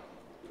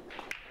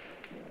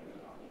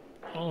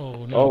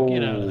 Oh no!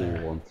 Get out of Oh, there!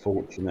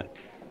 unfortunate.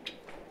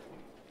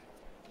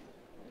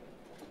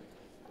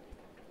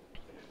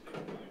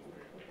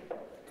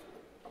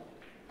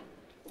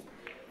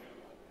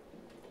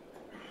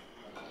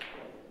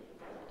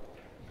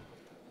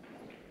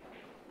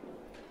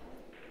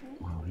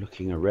 Well,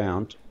 looking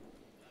around,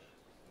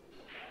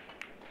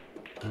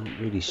 don't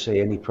really see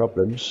any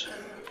problems.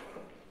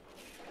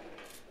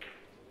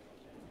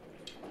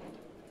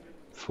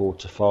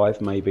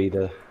 4-5, maybe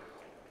the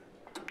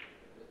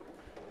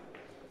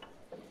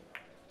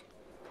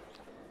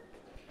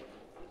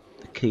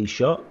key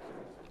shot.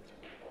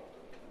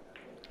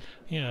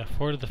 Yeah,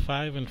 4 to the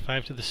 5 and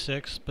 5 to the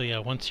 6. But yeah,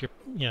 once you're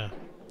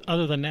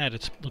other than that,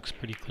 it looks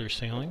pretty clear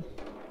sailing.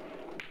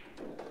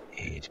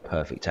 It's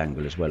perfect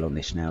angle as well on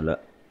this now.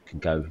 Look, can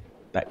go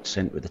back to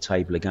centre of the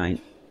table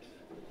again.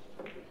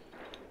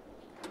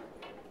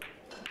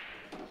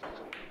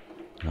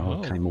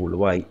 Oh, came all the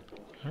way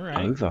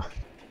over.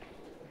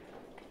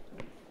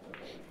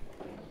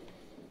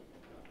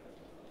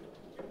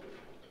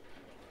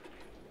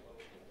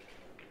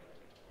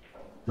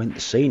 Went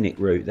the scenic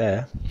route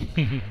there.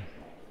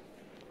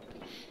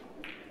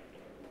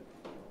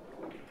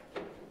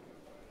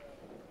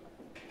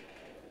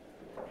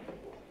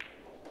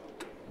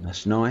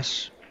 That's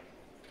nice.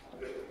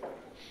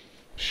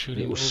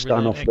 Shooting Little over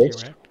stun that off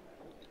this. rack.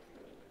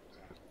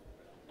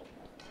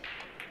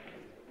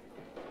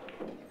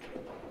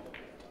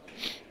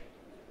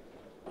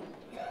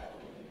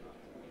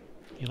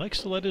 He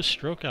likes to let his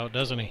stroke out,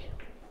 doesn't he?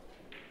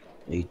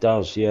 He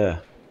does, yeah.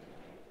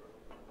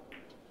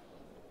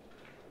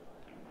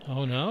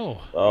 Oh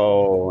no.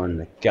 Oh,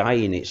 and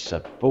again, it's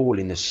a ball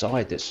in the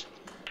side that's...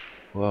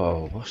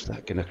 Whoa, what's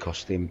that going to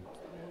cost him?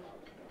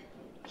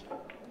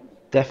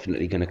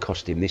 Definitely going to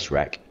cost him this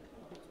rack.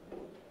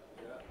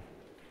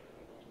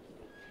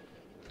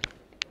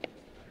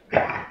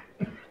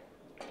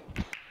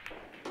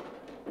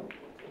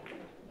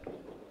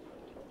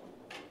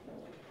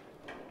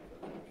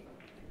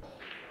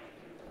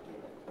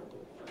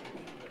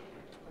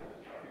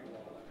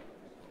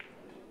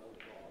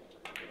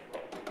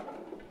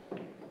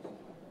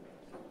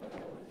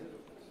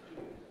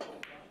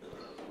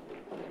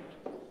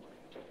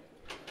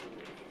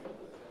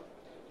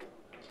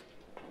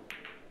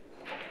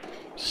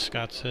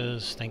 Scott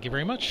says, thank you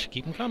very much.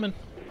 Keep them coming.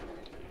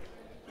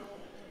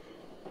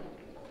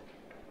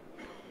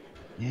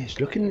 Yeah, it's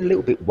looking a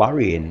little bit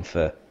worrying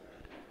for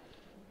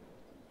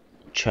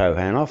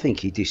Chohan. I think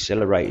he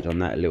decelerated on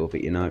that a little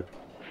bit, you know,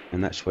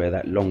 and that's where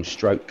that long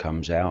stroke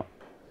comes out.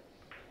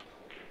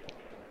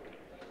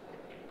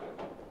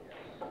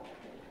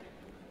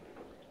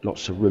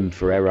 Lots of room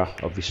for error.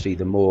 Obviously,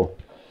 the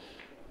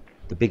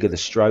bigger the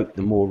stroke,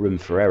 the more room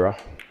for error.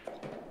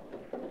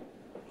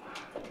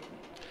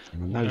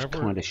 And on those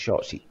kind of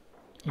shots,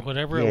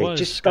 whatever it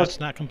was, Scott's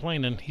not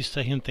complaining. He's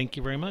saying thank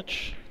you very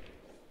much.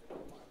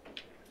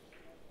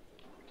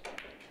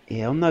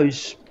 Yeah, on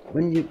those,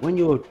 when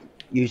you're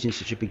using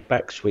such a big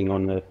backswing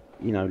on the,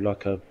 you know,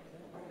 like a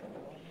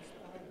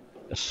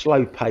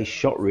slow pace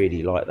shot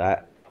really like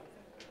that,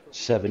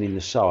 7 in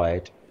the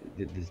side,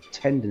 the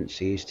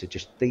tendency is to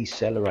just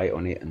decelerate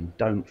on it and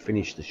don't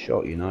finish the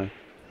shot, you know.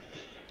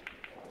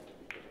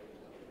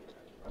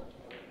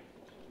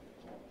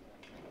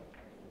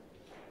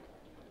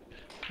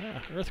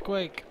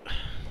 Earthquake.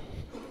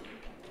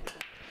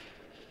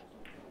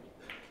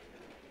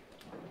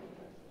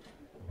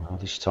 Well,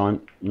 this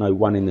time, no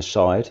 1 in the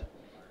side.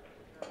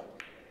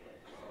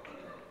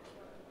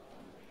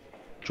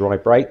 Dry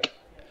break.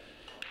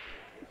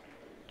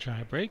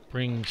 Dry break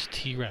brings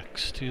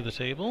T-Rex to the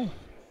table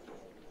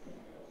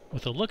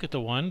with a look at the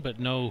 1, but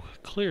no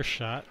clear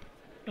shot.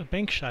 A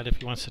bank shot if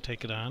he wants to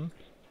take it on.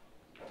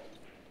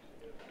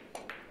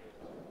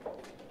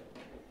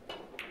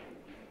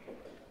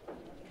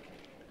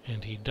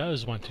 And he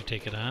does want to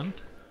take it on.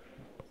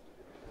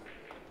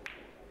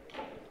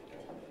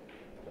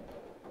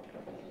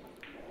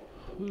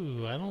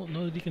 Ooh, I don't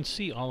know that he can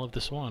see all of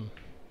this 1.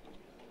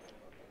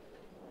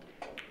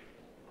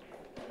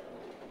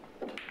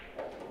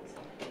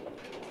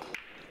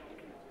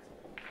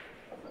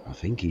 I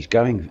think he's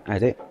going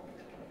at it.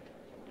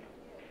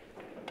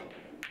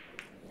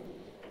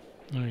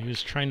 Oh, he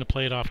was trying to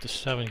play it off to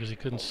 7 because he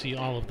couldn't see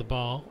all of the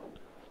ball.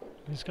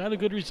 He's got a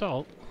good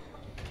result.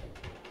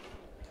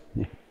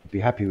 Yeah, be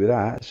happy with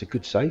that. It's a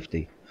good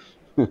safety.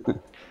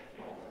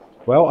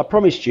 Well, I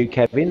promised you,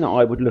 Kevin, that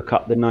I would look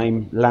up the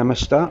name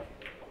Lamaster.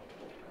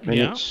 And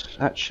yeah. It's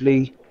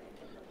actually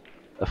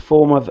a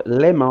form of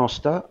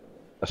Lamaster,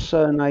 a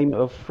surname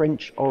of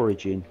French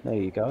origin. There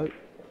you go.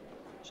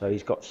 So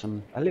he's got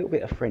a little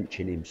bit of French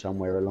in him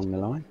somewhere along the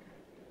line.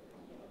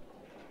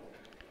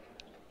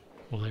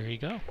 Well, there you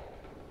go.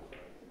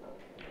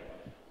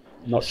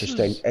 Not just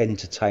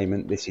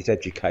entertainment, this is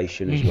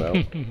education as well.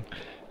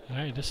 All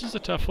right, this is a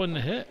tough one to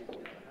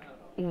hit.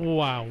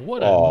 Wow,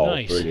 what a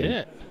nice brilliant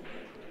hit.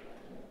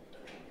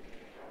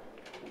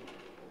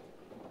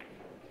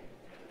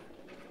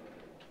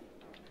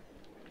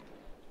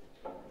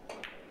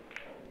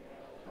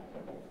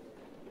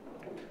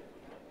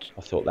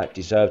 I thought that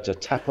deserved a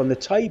tap on the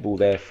table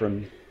there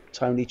from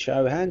Tony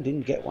Chohan.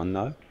 Didn't get one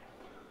though.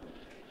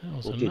 That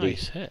was a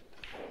nice hit.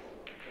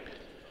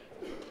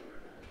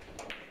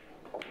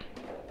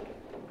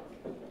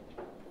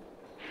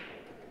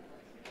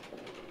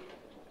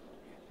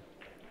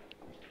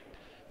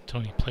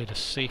 Tony played a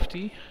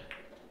safety.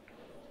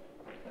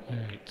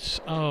 Alright.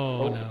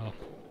 Oh no.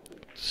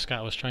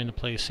 Scott was trying to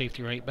play a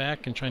safety right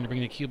back and trying to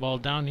bring the cue ball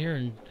down here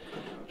and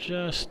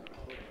just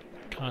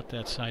caught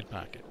that side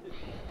pocket.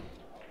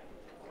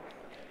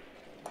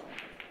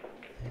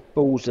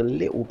 Ball's a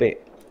little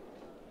bit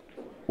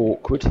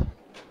awkward,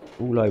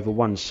 all over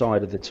one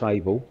side of the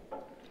table.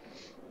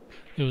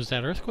 It was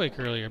that earthquake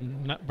earlier.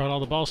 Brought all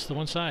the balls to the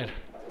one side.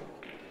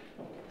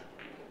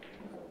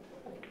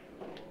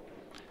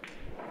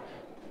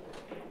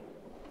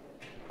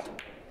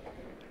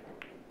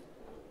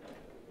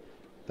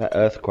 That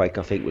earthquake,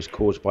 I think, was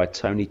caused by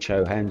Tony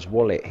Chohan's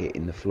wallet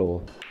hitting the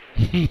floor.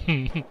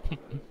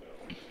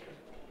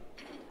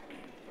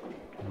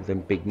 All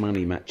them big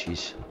money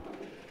matches.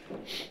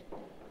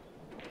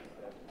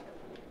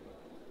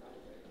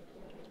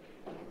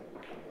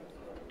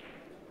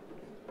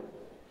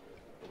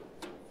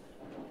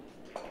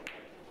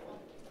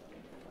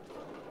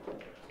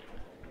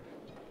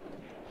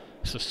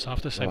 It's the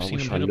softest I've seen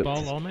him hit a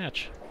ball all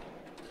match.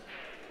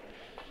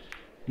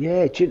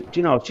 Yeah, do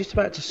you know, I was just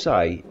about to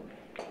say...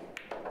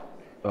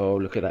 Oh,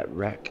 look at that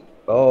rack.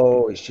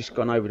 Oh, it's just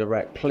gone over the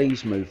rack.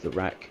 Please move the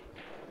rack.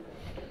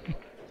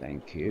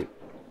 Thank you.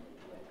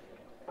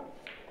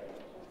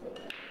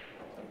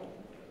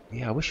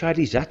 Yeah, I wish I had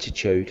his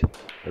attitude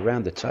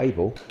around the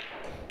table.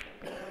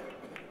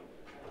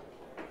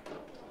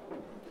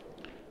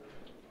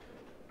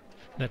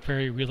 That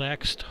very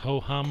relaxed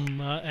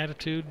ho-hum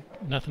attitude.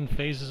 Nothing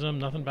phases him,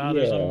 nothing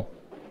bothers him.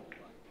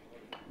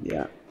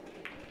 Yeah.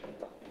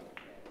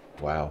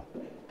 Wow.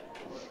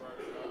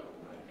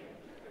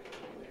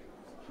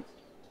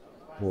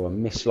 Well, a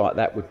miss like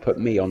that would put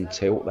me on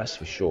tilt, that's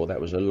for sure.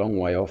 That was a long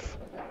way off.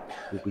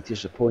 We'd be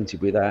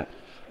disappointed with that.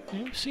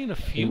 Yeah, we've seen a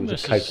few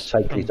misses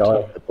from Tony.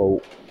 Off the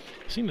ball.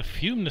 Seen a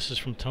few misses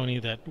from Tony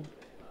that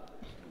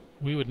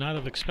we would not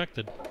have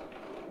expected.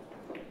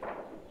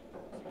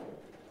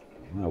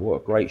 Wow,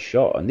 what a great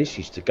shot. And this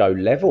is to go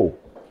level.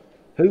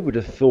 Who would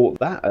have thought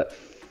that at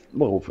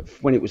well,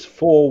 when it was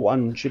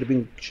 4-1, should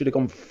have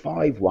gone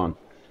 5-1.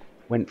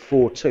 Went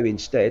 4-2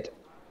 instead.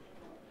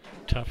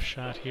 Tough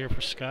shot here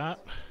for Scott.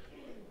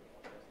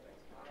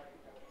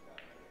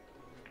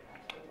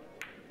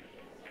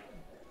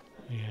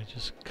 Yeah,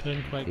 just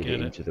couldn't quite Hit get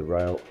it it. into the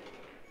rail.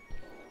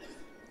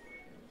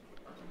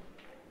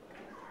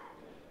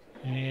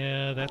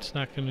 Yeah, that's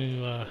not going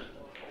to.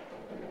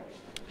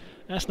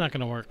 That's not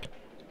going to work.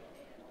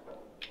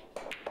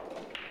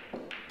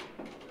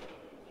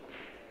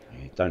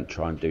 Yeah, don't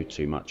try and do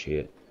too much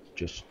here.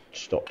 Just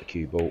stop the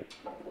cue ball.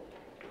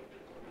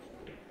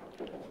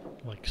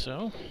 Like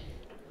so.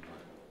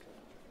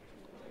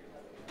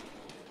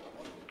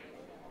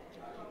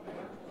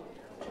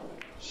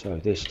 So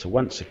this to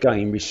once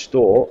again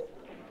restore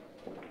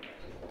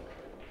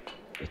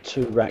a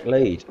 2-rack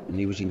lead, and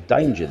he was in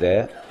danger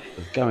there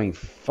of going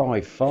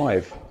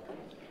 5-5,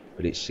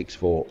 but it's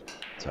 6-4.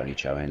 Tony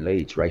Chohan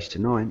leads, race to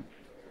 9.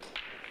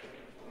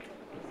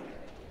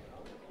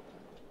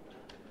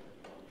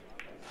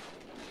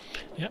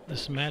 Yep,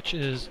 this match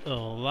is a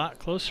lot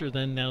closer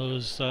than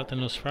those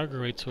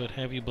Frogger rates would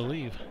have you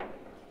believe.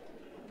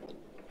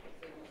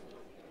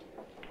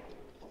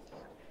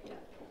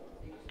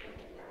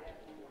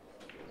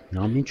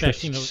 Now I'm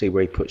interested to see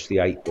where he puts the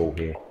 8 ball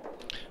here.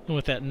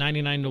 With that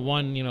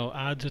 99-1,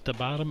 odds at the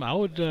bottom, I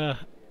would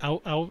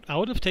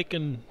have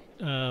taken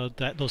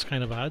those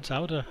kind of odds. I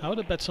would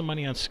have bet some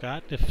money on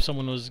Scott if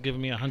someone was giving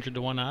me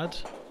 100-1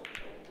 odds.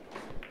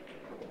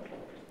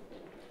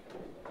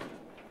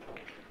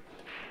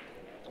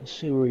 Let's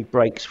see where he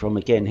breaks from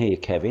again here,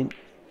 Kevin.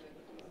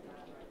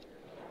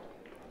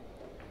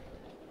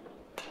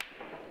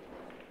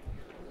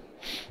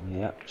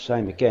 Yeah,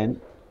 same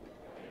again.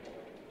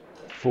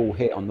 Full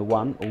hit on the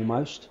 1,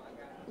 almost.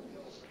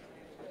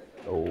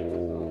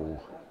 Oh,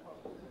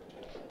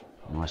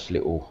 nice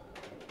little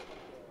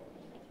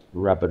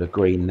rub of the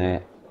green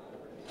there.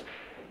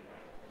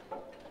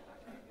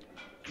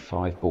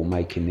 5 ball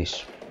making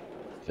this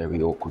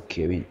very awkward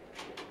cueing.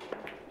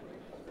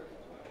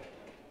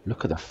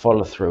 Look at the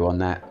follow through on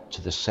that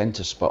to the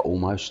centre spot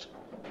almost.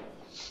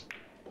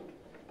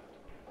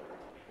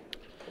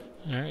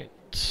 Alright,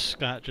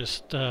 Scott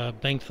just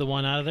banked the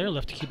 1 out of there,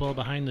 left the cue ball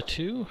behind the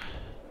 2.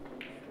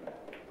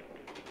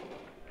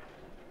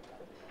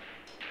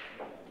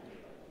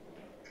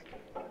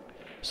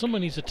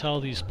 Someone needs to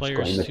tell these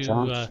players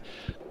to,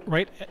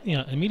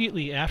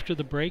 immediately after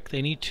the break,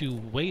 they need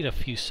to wait a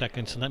few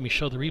seconds and let me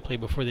show the replay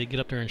before they get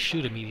up there and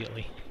shoot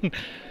immediately.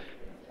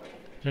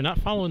 They're not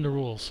following the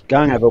rules.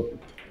 Go and have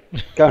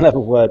a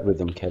word with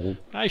them, Kevin.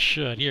 I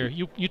should. Here,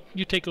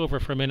 you take over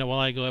for a minute while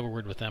I go have a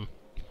word with them.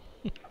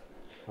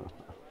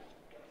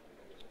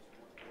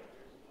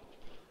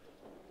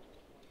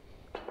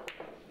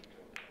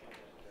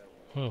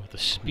 Oh, the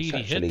speed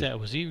he hit that.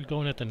 Was he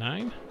going at the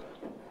 9?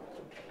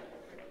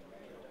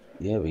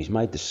 Yeah, well, he's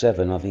made the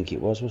 7, I think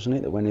it was, wasn't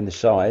it? That went in the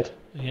side.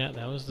 Yeah,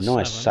 that was the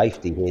nice 7.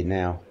 Safety here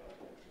now.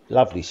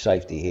 Lovely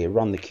safety here.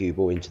 Run the cue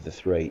ball into the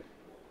 3.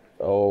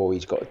 Oh,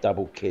 he's got a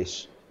double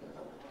kiss.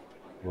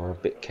 We're a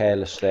bit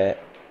careless there.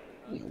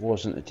 It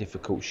wasn't a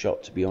difficult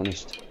shot, to be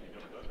honest.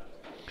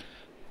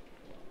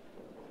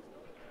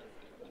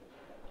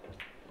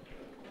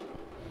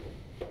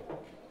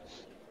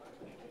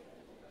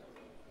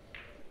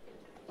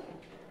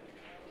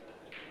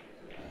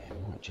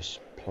 Might just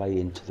play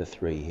into the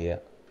 3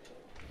 here.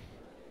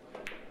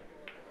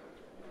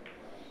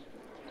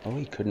 Oh,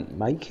 he couldn't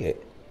make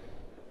it.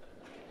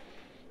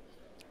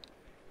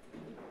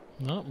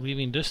 No,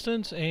 leaving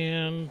distance,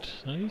 and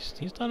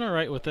he's done all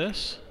right with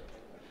this.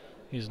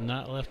 He's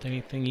not left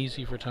anything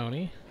easy for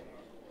Tony.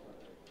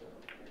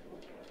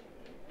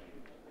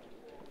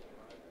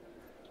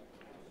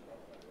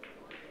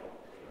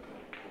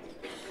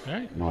 All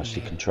right.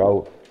 Nicely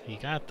controlled. He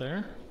got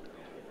there.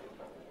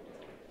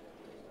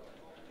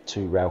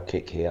 2 rail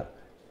kick here.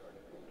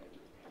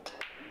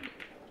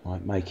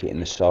 Might make it in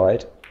the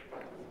side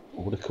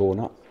or the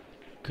corner.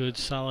 Good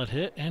solid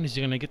hit, and is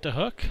he going to get the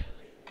hook?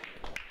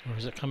 Or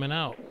is it coming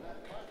out?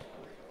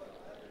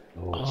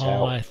 Oh, it's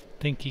out. I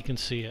think he can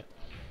see it.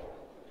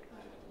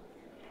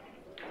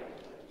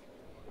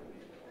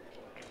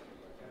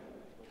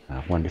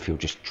 I wonder if he'll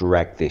just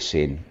drag this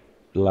in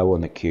low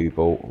on the cue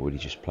ball, or would he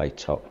just play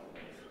top?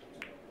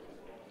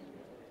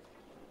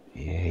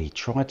 Yeah, he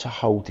tried to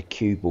hold the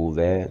cue ball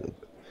there.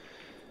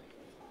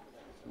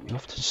 You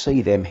often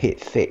see them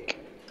hit thick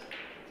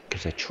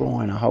because they're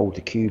trying to hold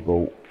the cue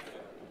ball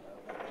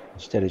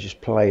instead of just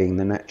playing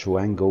the natural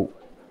angle.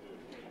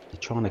 They're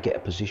trying to get a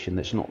position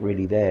that's not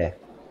really there.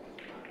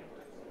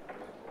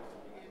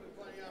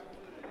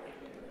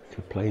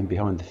 Could play him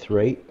behind the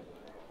 3.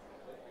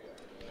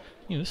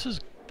 This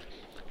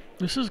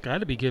has got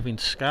to be giving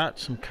Scott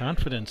some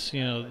confidence.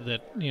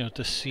 That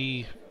to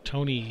see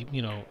Tony,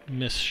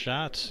 miss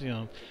shots,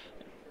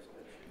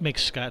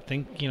 makes Scott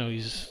think,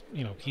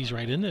 he's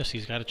right in this.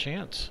 He's got a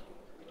chance.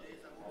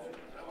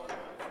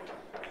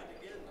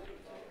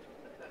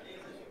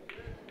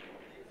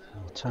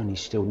 Tony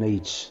still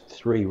needs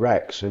 3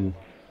 racks, and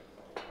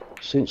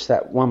since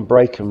that 1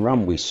 break and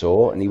run we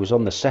saw, and he was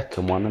on the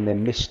second one and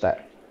then missed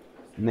that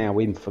now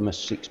infamous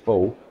 6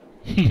 ball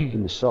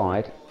in the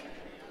side.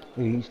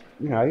 He's,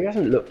 you know, he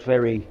hasn't looked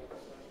very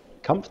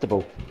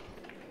comfortable.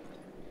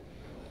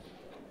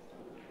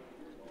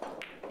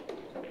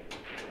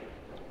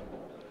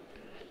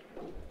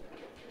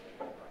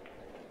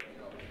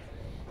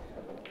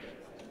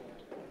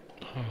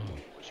 Oh,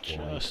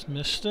 just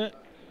missed it.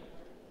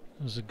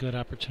 It was a good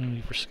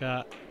opportunity for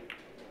Scott.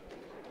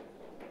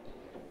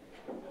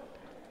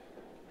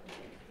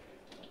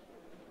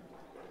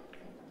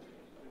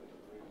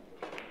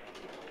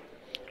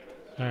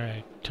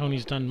 Alright,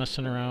 Tony's done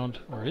messing around.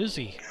 Or is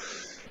he?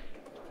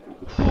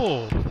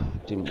 Oh!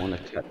 Didn't want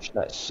to catch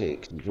that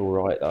 6. He's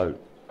alright though.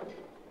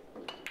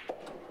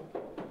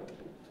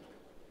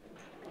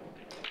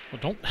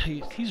 Well,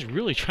 he's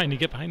really trying to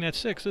get behind that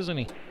 6, isn't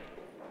he?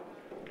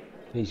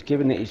 He's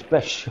giving it his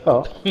best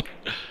shot.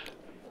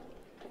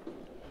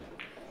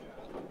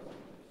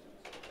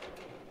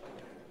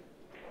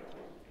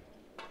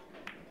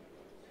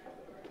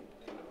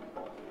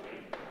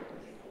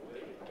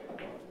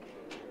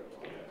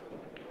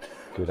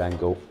 Good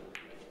angle.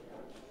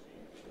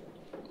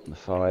 The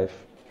 5.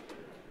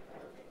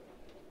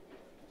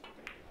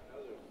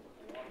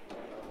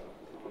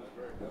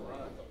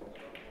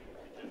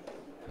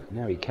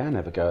 Now he can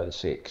have a go at the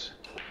 6.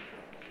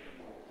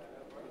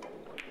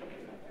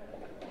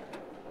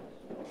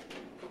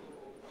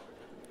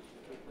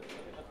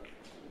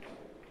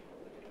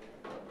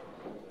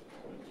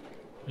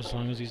 As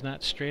long as he's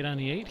not straight on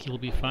the 8, he'll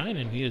be fine,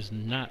 and he is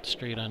not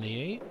straight on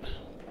the 8.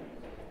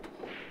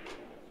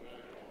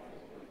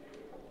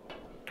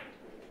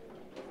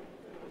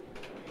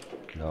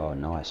 Oh,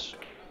 nice.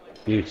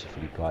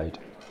 Beautifully played.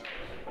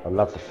 I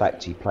love the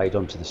fact he played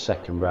onto the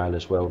second rail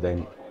as well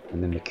then,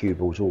 and then the cue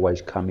balls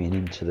always come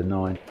into the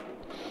 9,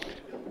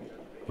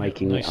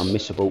 making it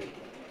unmissable.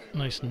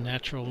 Nice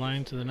natural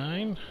line to the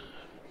 9.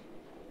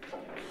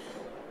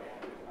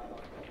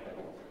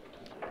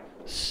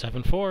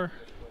 7-4.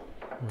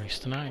 Race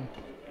to 9.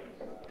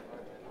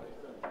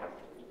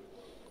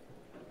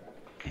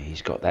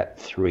 He's got that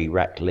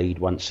 3-rack lead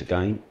once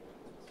again.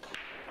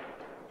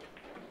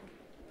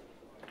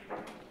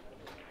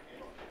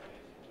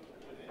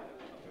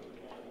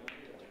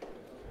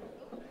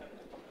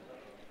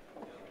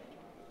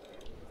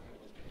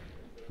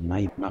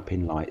 Name up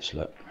in lights,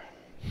 look.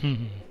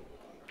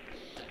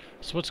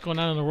 So what's going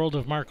on in the world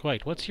of Mark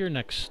White? What's your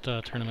next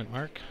tournament,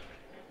 Mark?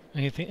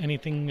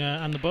 Anything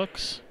on the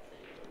books?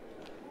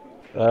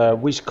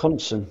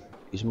 Wisconsin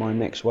is my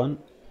next one.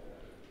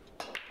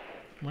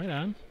 Right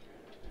on.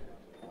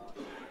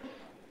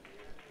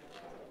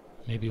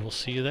 Maybe we'll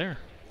see you there.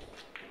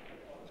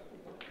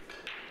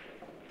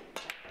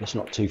 That's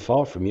not too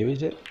far from you,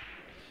 is it?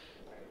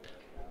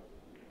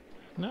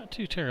 Not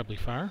too terribly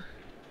far.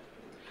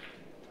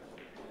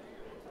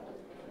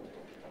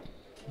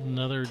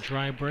 Another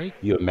dry break.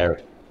 You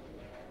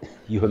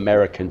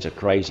Americans are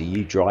crazy.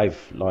 You drive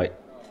like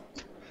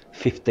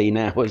 15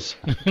 hours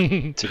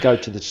to go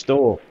to the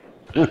store.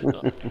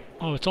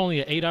 Oh, it's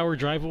only an 8-hour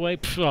drive away?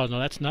 Pff, oh no,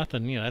 that's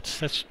nothing. You know,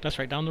 that's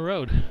right down the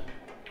road.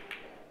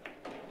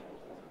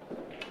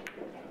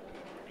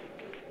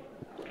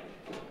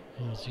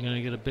 Is he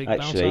gonna get a big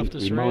bounce off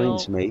this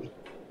reminds rail? me.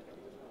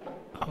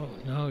 Oh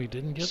no, he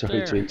didn't get Sorry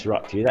there. to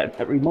interrupt you.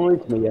 That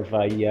reminds me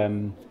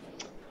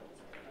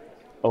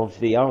of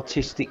the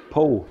artistic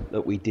pool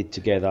that we did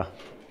together.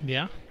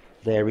 Yeah.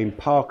 There in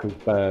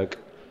Parkersburg.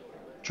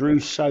 Drew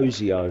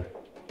Sozio.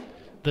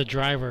 The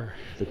driver.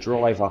 The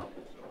driver.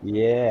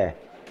 Yeah.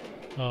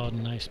 Oh,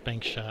 nice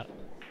bank shot.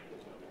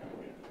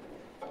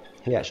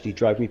 He actually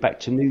drove me back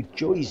to New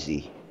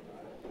Jersey.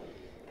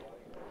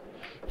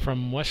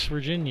 From West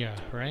Virginia,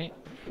 right?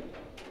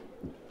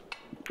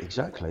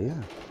 Exactly,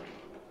 yeah.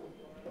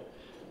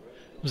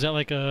 Was that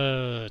like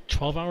a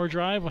 12-hour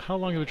drive? How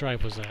long of a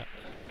drive was that?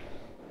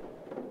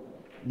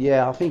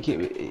 Yeah, I think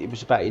it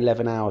was about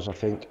 11 hours, I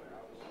think.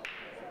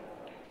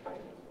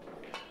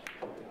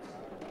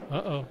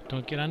 Uh-oh,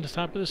 don't get on the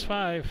top of this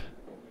 5.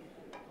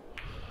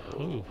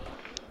 Ooh,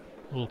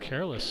 a little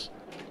careless.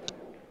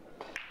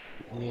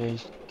 Yeah,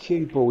 his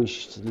cue ball is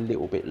just a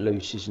little bit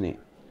loose, isn't it?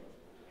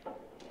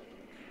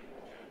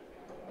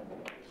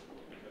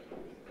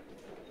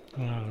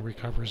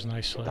 Recovers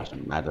nicely.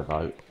 Doesn't matter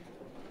though.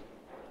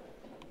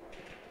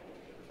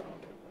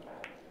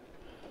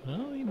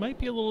 Well, he might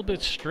be a little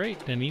bit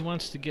straight, and he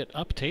wants to get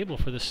up table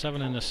for the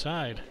 7 in the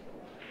side.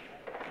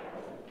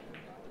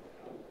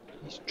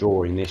 He's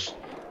drawing this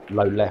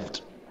low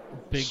left.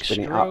 Big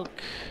Spin stroke. It up.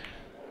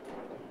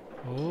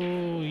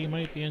 Oh, he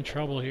might be in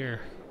trouble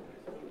here.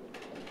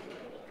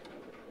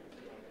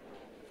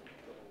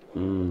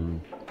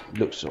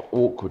 Looks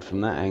awkward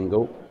from that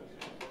angle.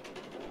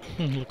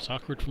 Looks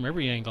awkward from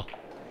every angle.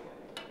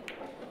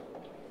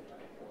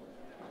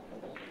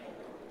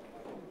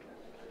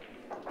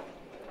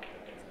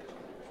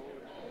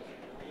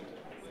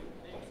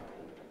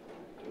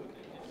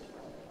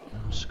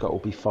 Scott will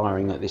be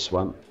firing at this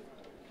one.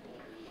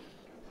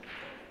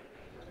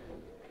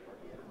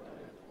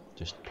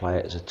 Just play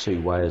it as a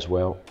two-way as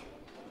well.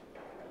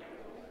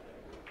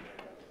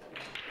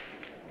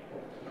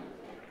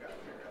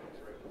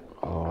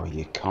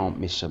 You can't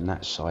miss them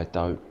that side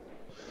though.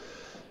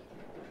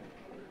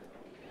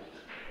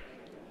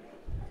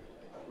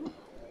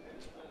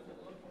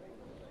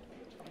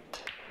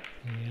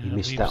 Yeah, You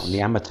missed out on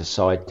the amateur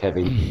side,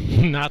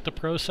 Kevin. Not the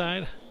pro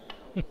side?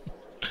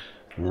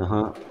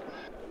 Uh-huh.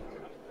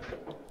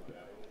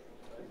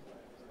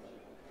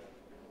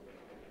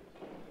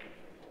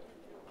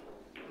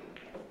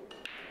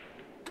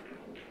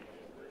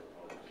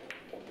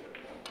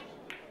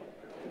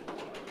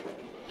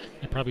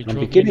 It probably I'm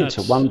drove beginning you to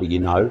nuts. wonder, you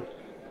know.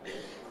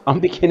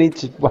 I'm beginning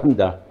to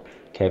wonder,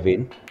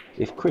 Kevin,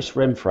 if Chris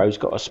Renfro's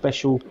got a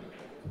special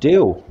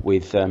deal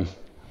with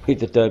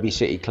the Derby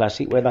City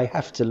Classic where they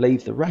have to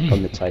leave the rack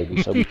on the table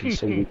so we can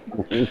see.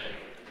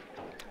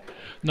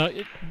 No,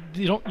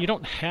 you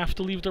don't have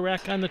to leave the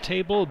rack on the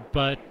table,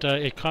 but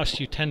it costs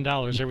you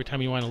 $10 every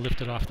time you want to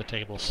lift it off the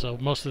table. So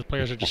most of the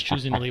players are just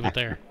choosing to leave it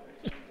there.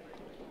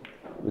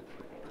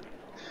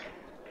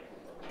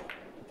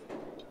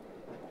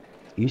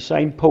 You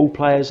saying pool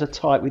players are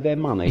tight with their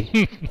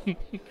money?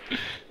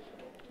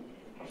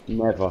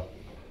 Never.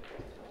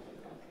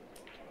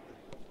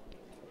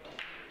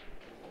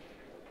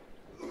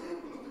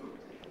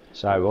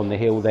 So on the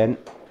hill then.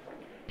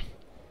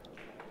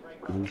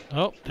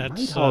 Oh, Made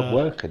that's hard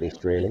work of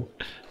this, really.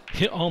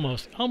 it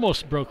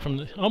almost broke from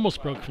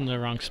the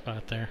wrong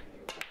spot there.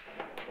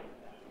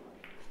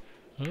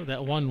 Oh,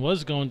 that one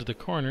was going to the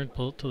corner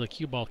till the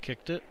cue ball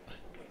kicked it.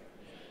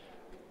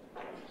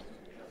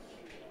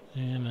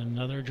 And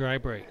another dry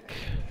break.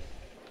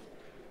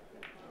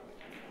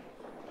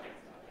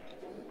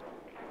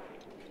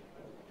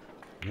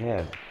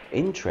 Yeah,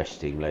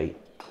 interestingly,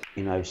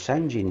 you know,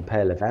 Sanjin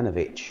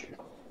Perlevanovic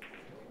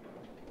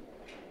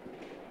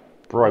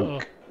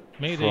broke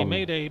Mayday, from...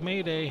 mayday,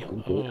 mayday.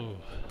 Oh.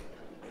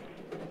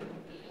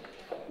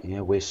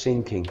 Yeah, we're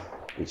sinking.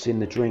 It's in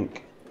the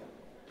drink.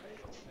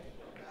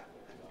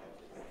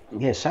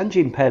 Yeah,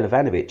 Sanjin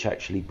Perlevanovic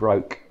actually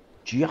broke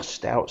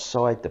just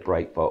outside the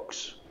break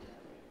box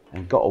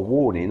and got a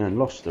warning and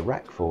lost the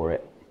rack for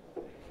it.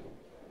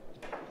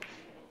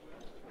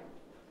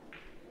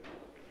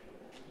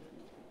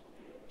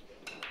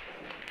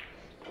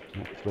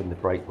 That was when the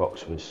break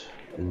box was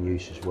in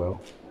use as well.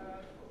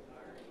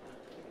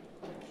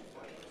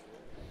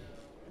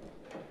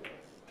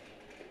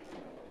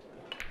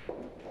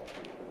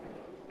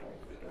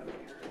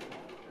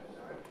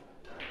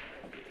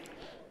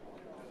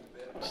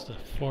 It's the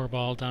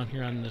 4-ball down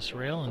here on this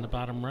rail in the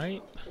bottom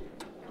right.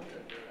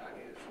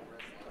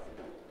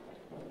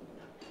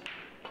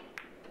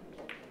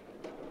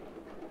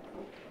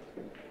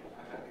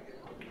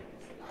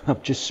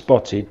 I've just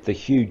spotted the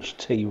huge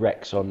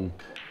T-Rex on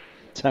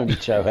Tony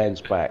Chohan's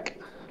back.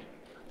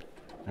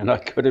 And I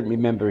couldn't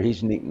remember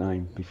his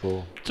nickname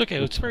before. It's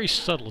okay. It's very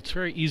subtle. It's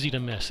very easy to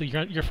miss.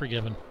 You're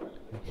forgiven.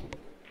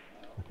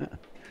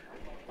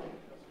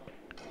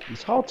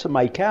 It's hard to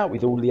make out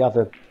with all the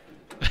other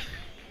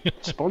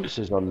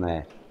sponsors on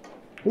there.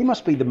 He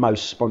must be the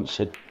most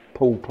sponsored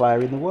pool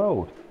player in the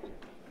world.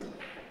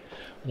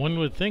 One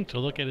would think to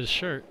look at his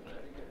shirt.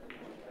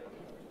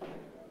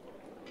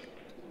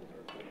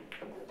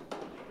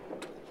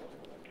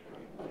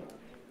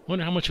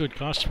 Wonder how much it would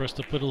cost for us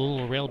to put a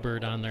little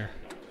railbird on there.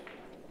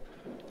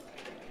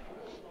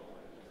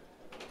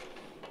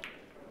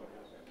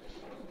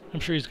 I'm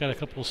sure he's got a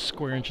couple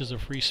square inches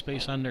of free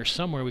space on there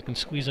somewhere we can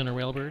squeeze in a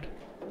railbird.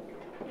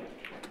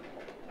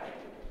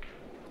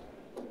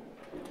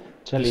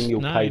 Tell him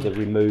you'll pay the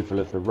removal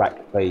of the rack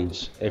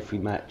fees every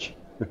match.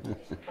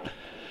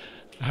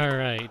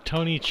 Alright,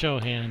 Tony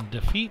Chohan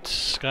defeats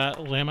Scott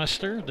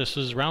Lamaster. This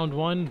is round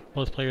one.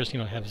 Both players,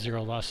 have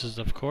 0 losses,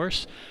 of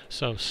course.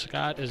 So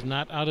Scott is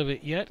not out of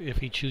it yet if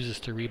he chooses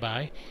to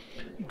rebuy.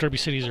 Derby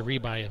City is a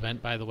rebuy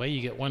event, by the way.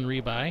 You get 1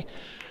 rebuy.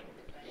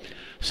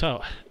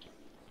 So,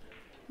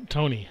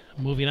 Tony,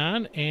 moving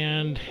on.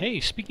 And hey,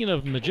 speaking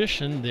of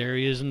magician, there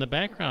he is in the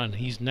background.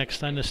 He's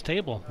next on this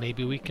table.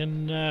 Maybe we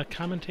can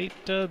commentate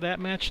that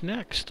match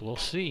next. We'll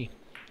see.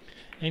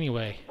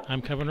 Anyway,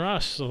 I'm Kevin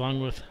Ross along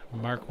with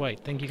Mark White.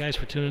 Thank you guys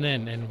for tuning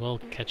in, and we'll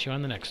catch you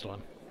on the next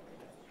one.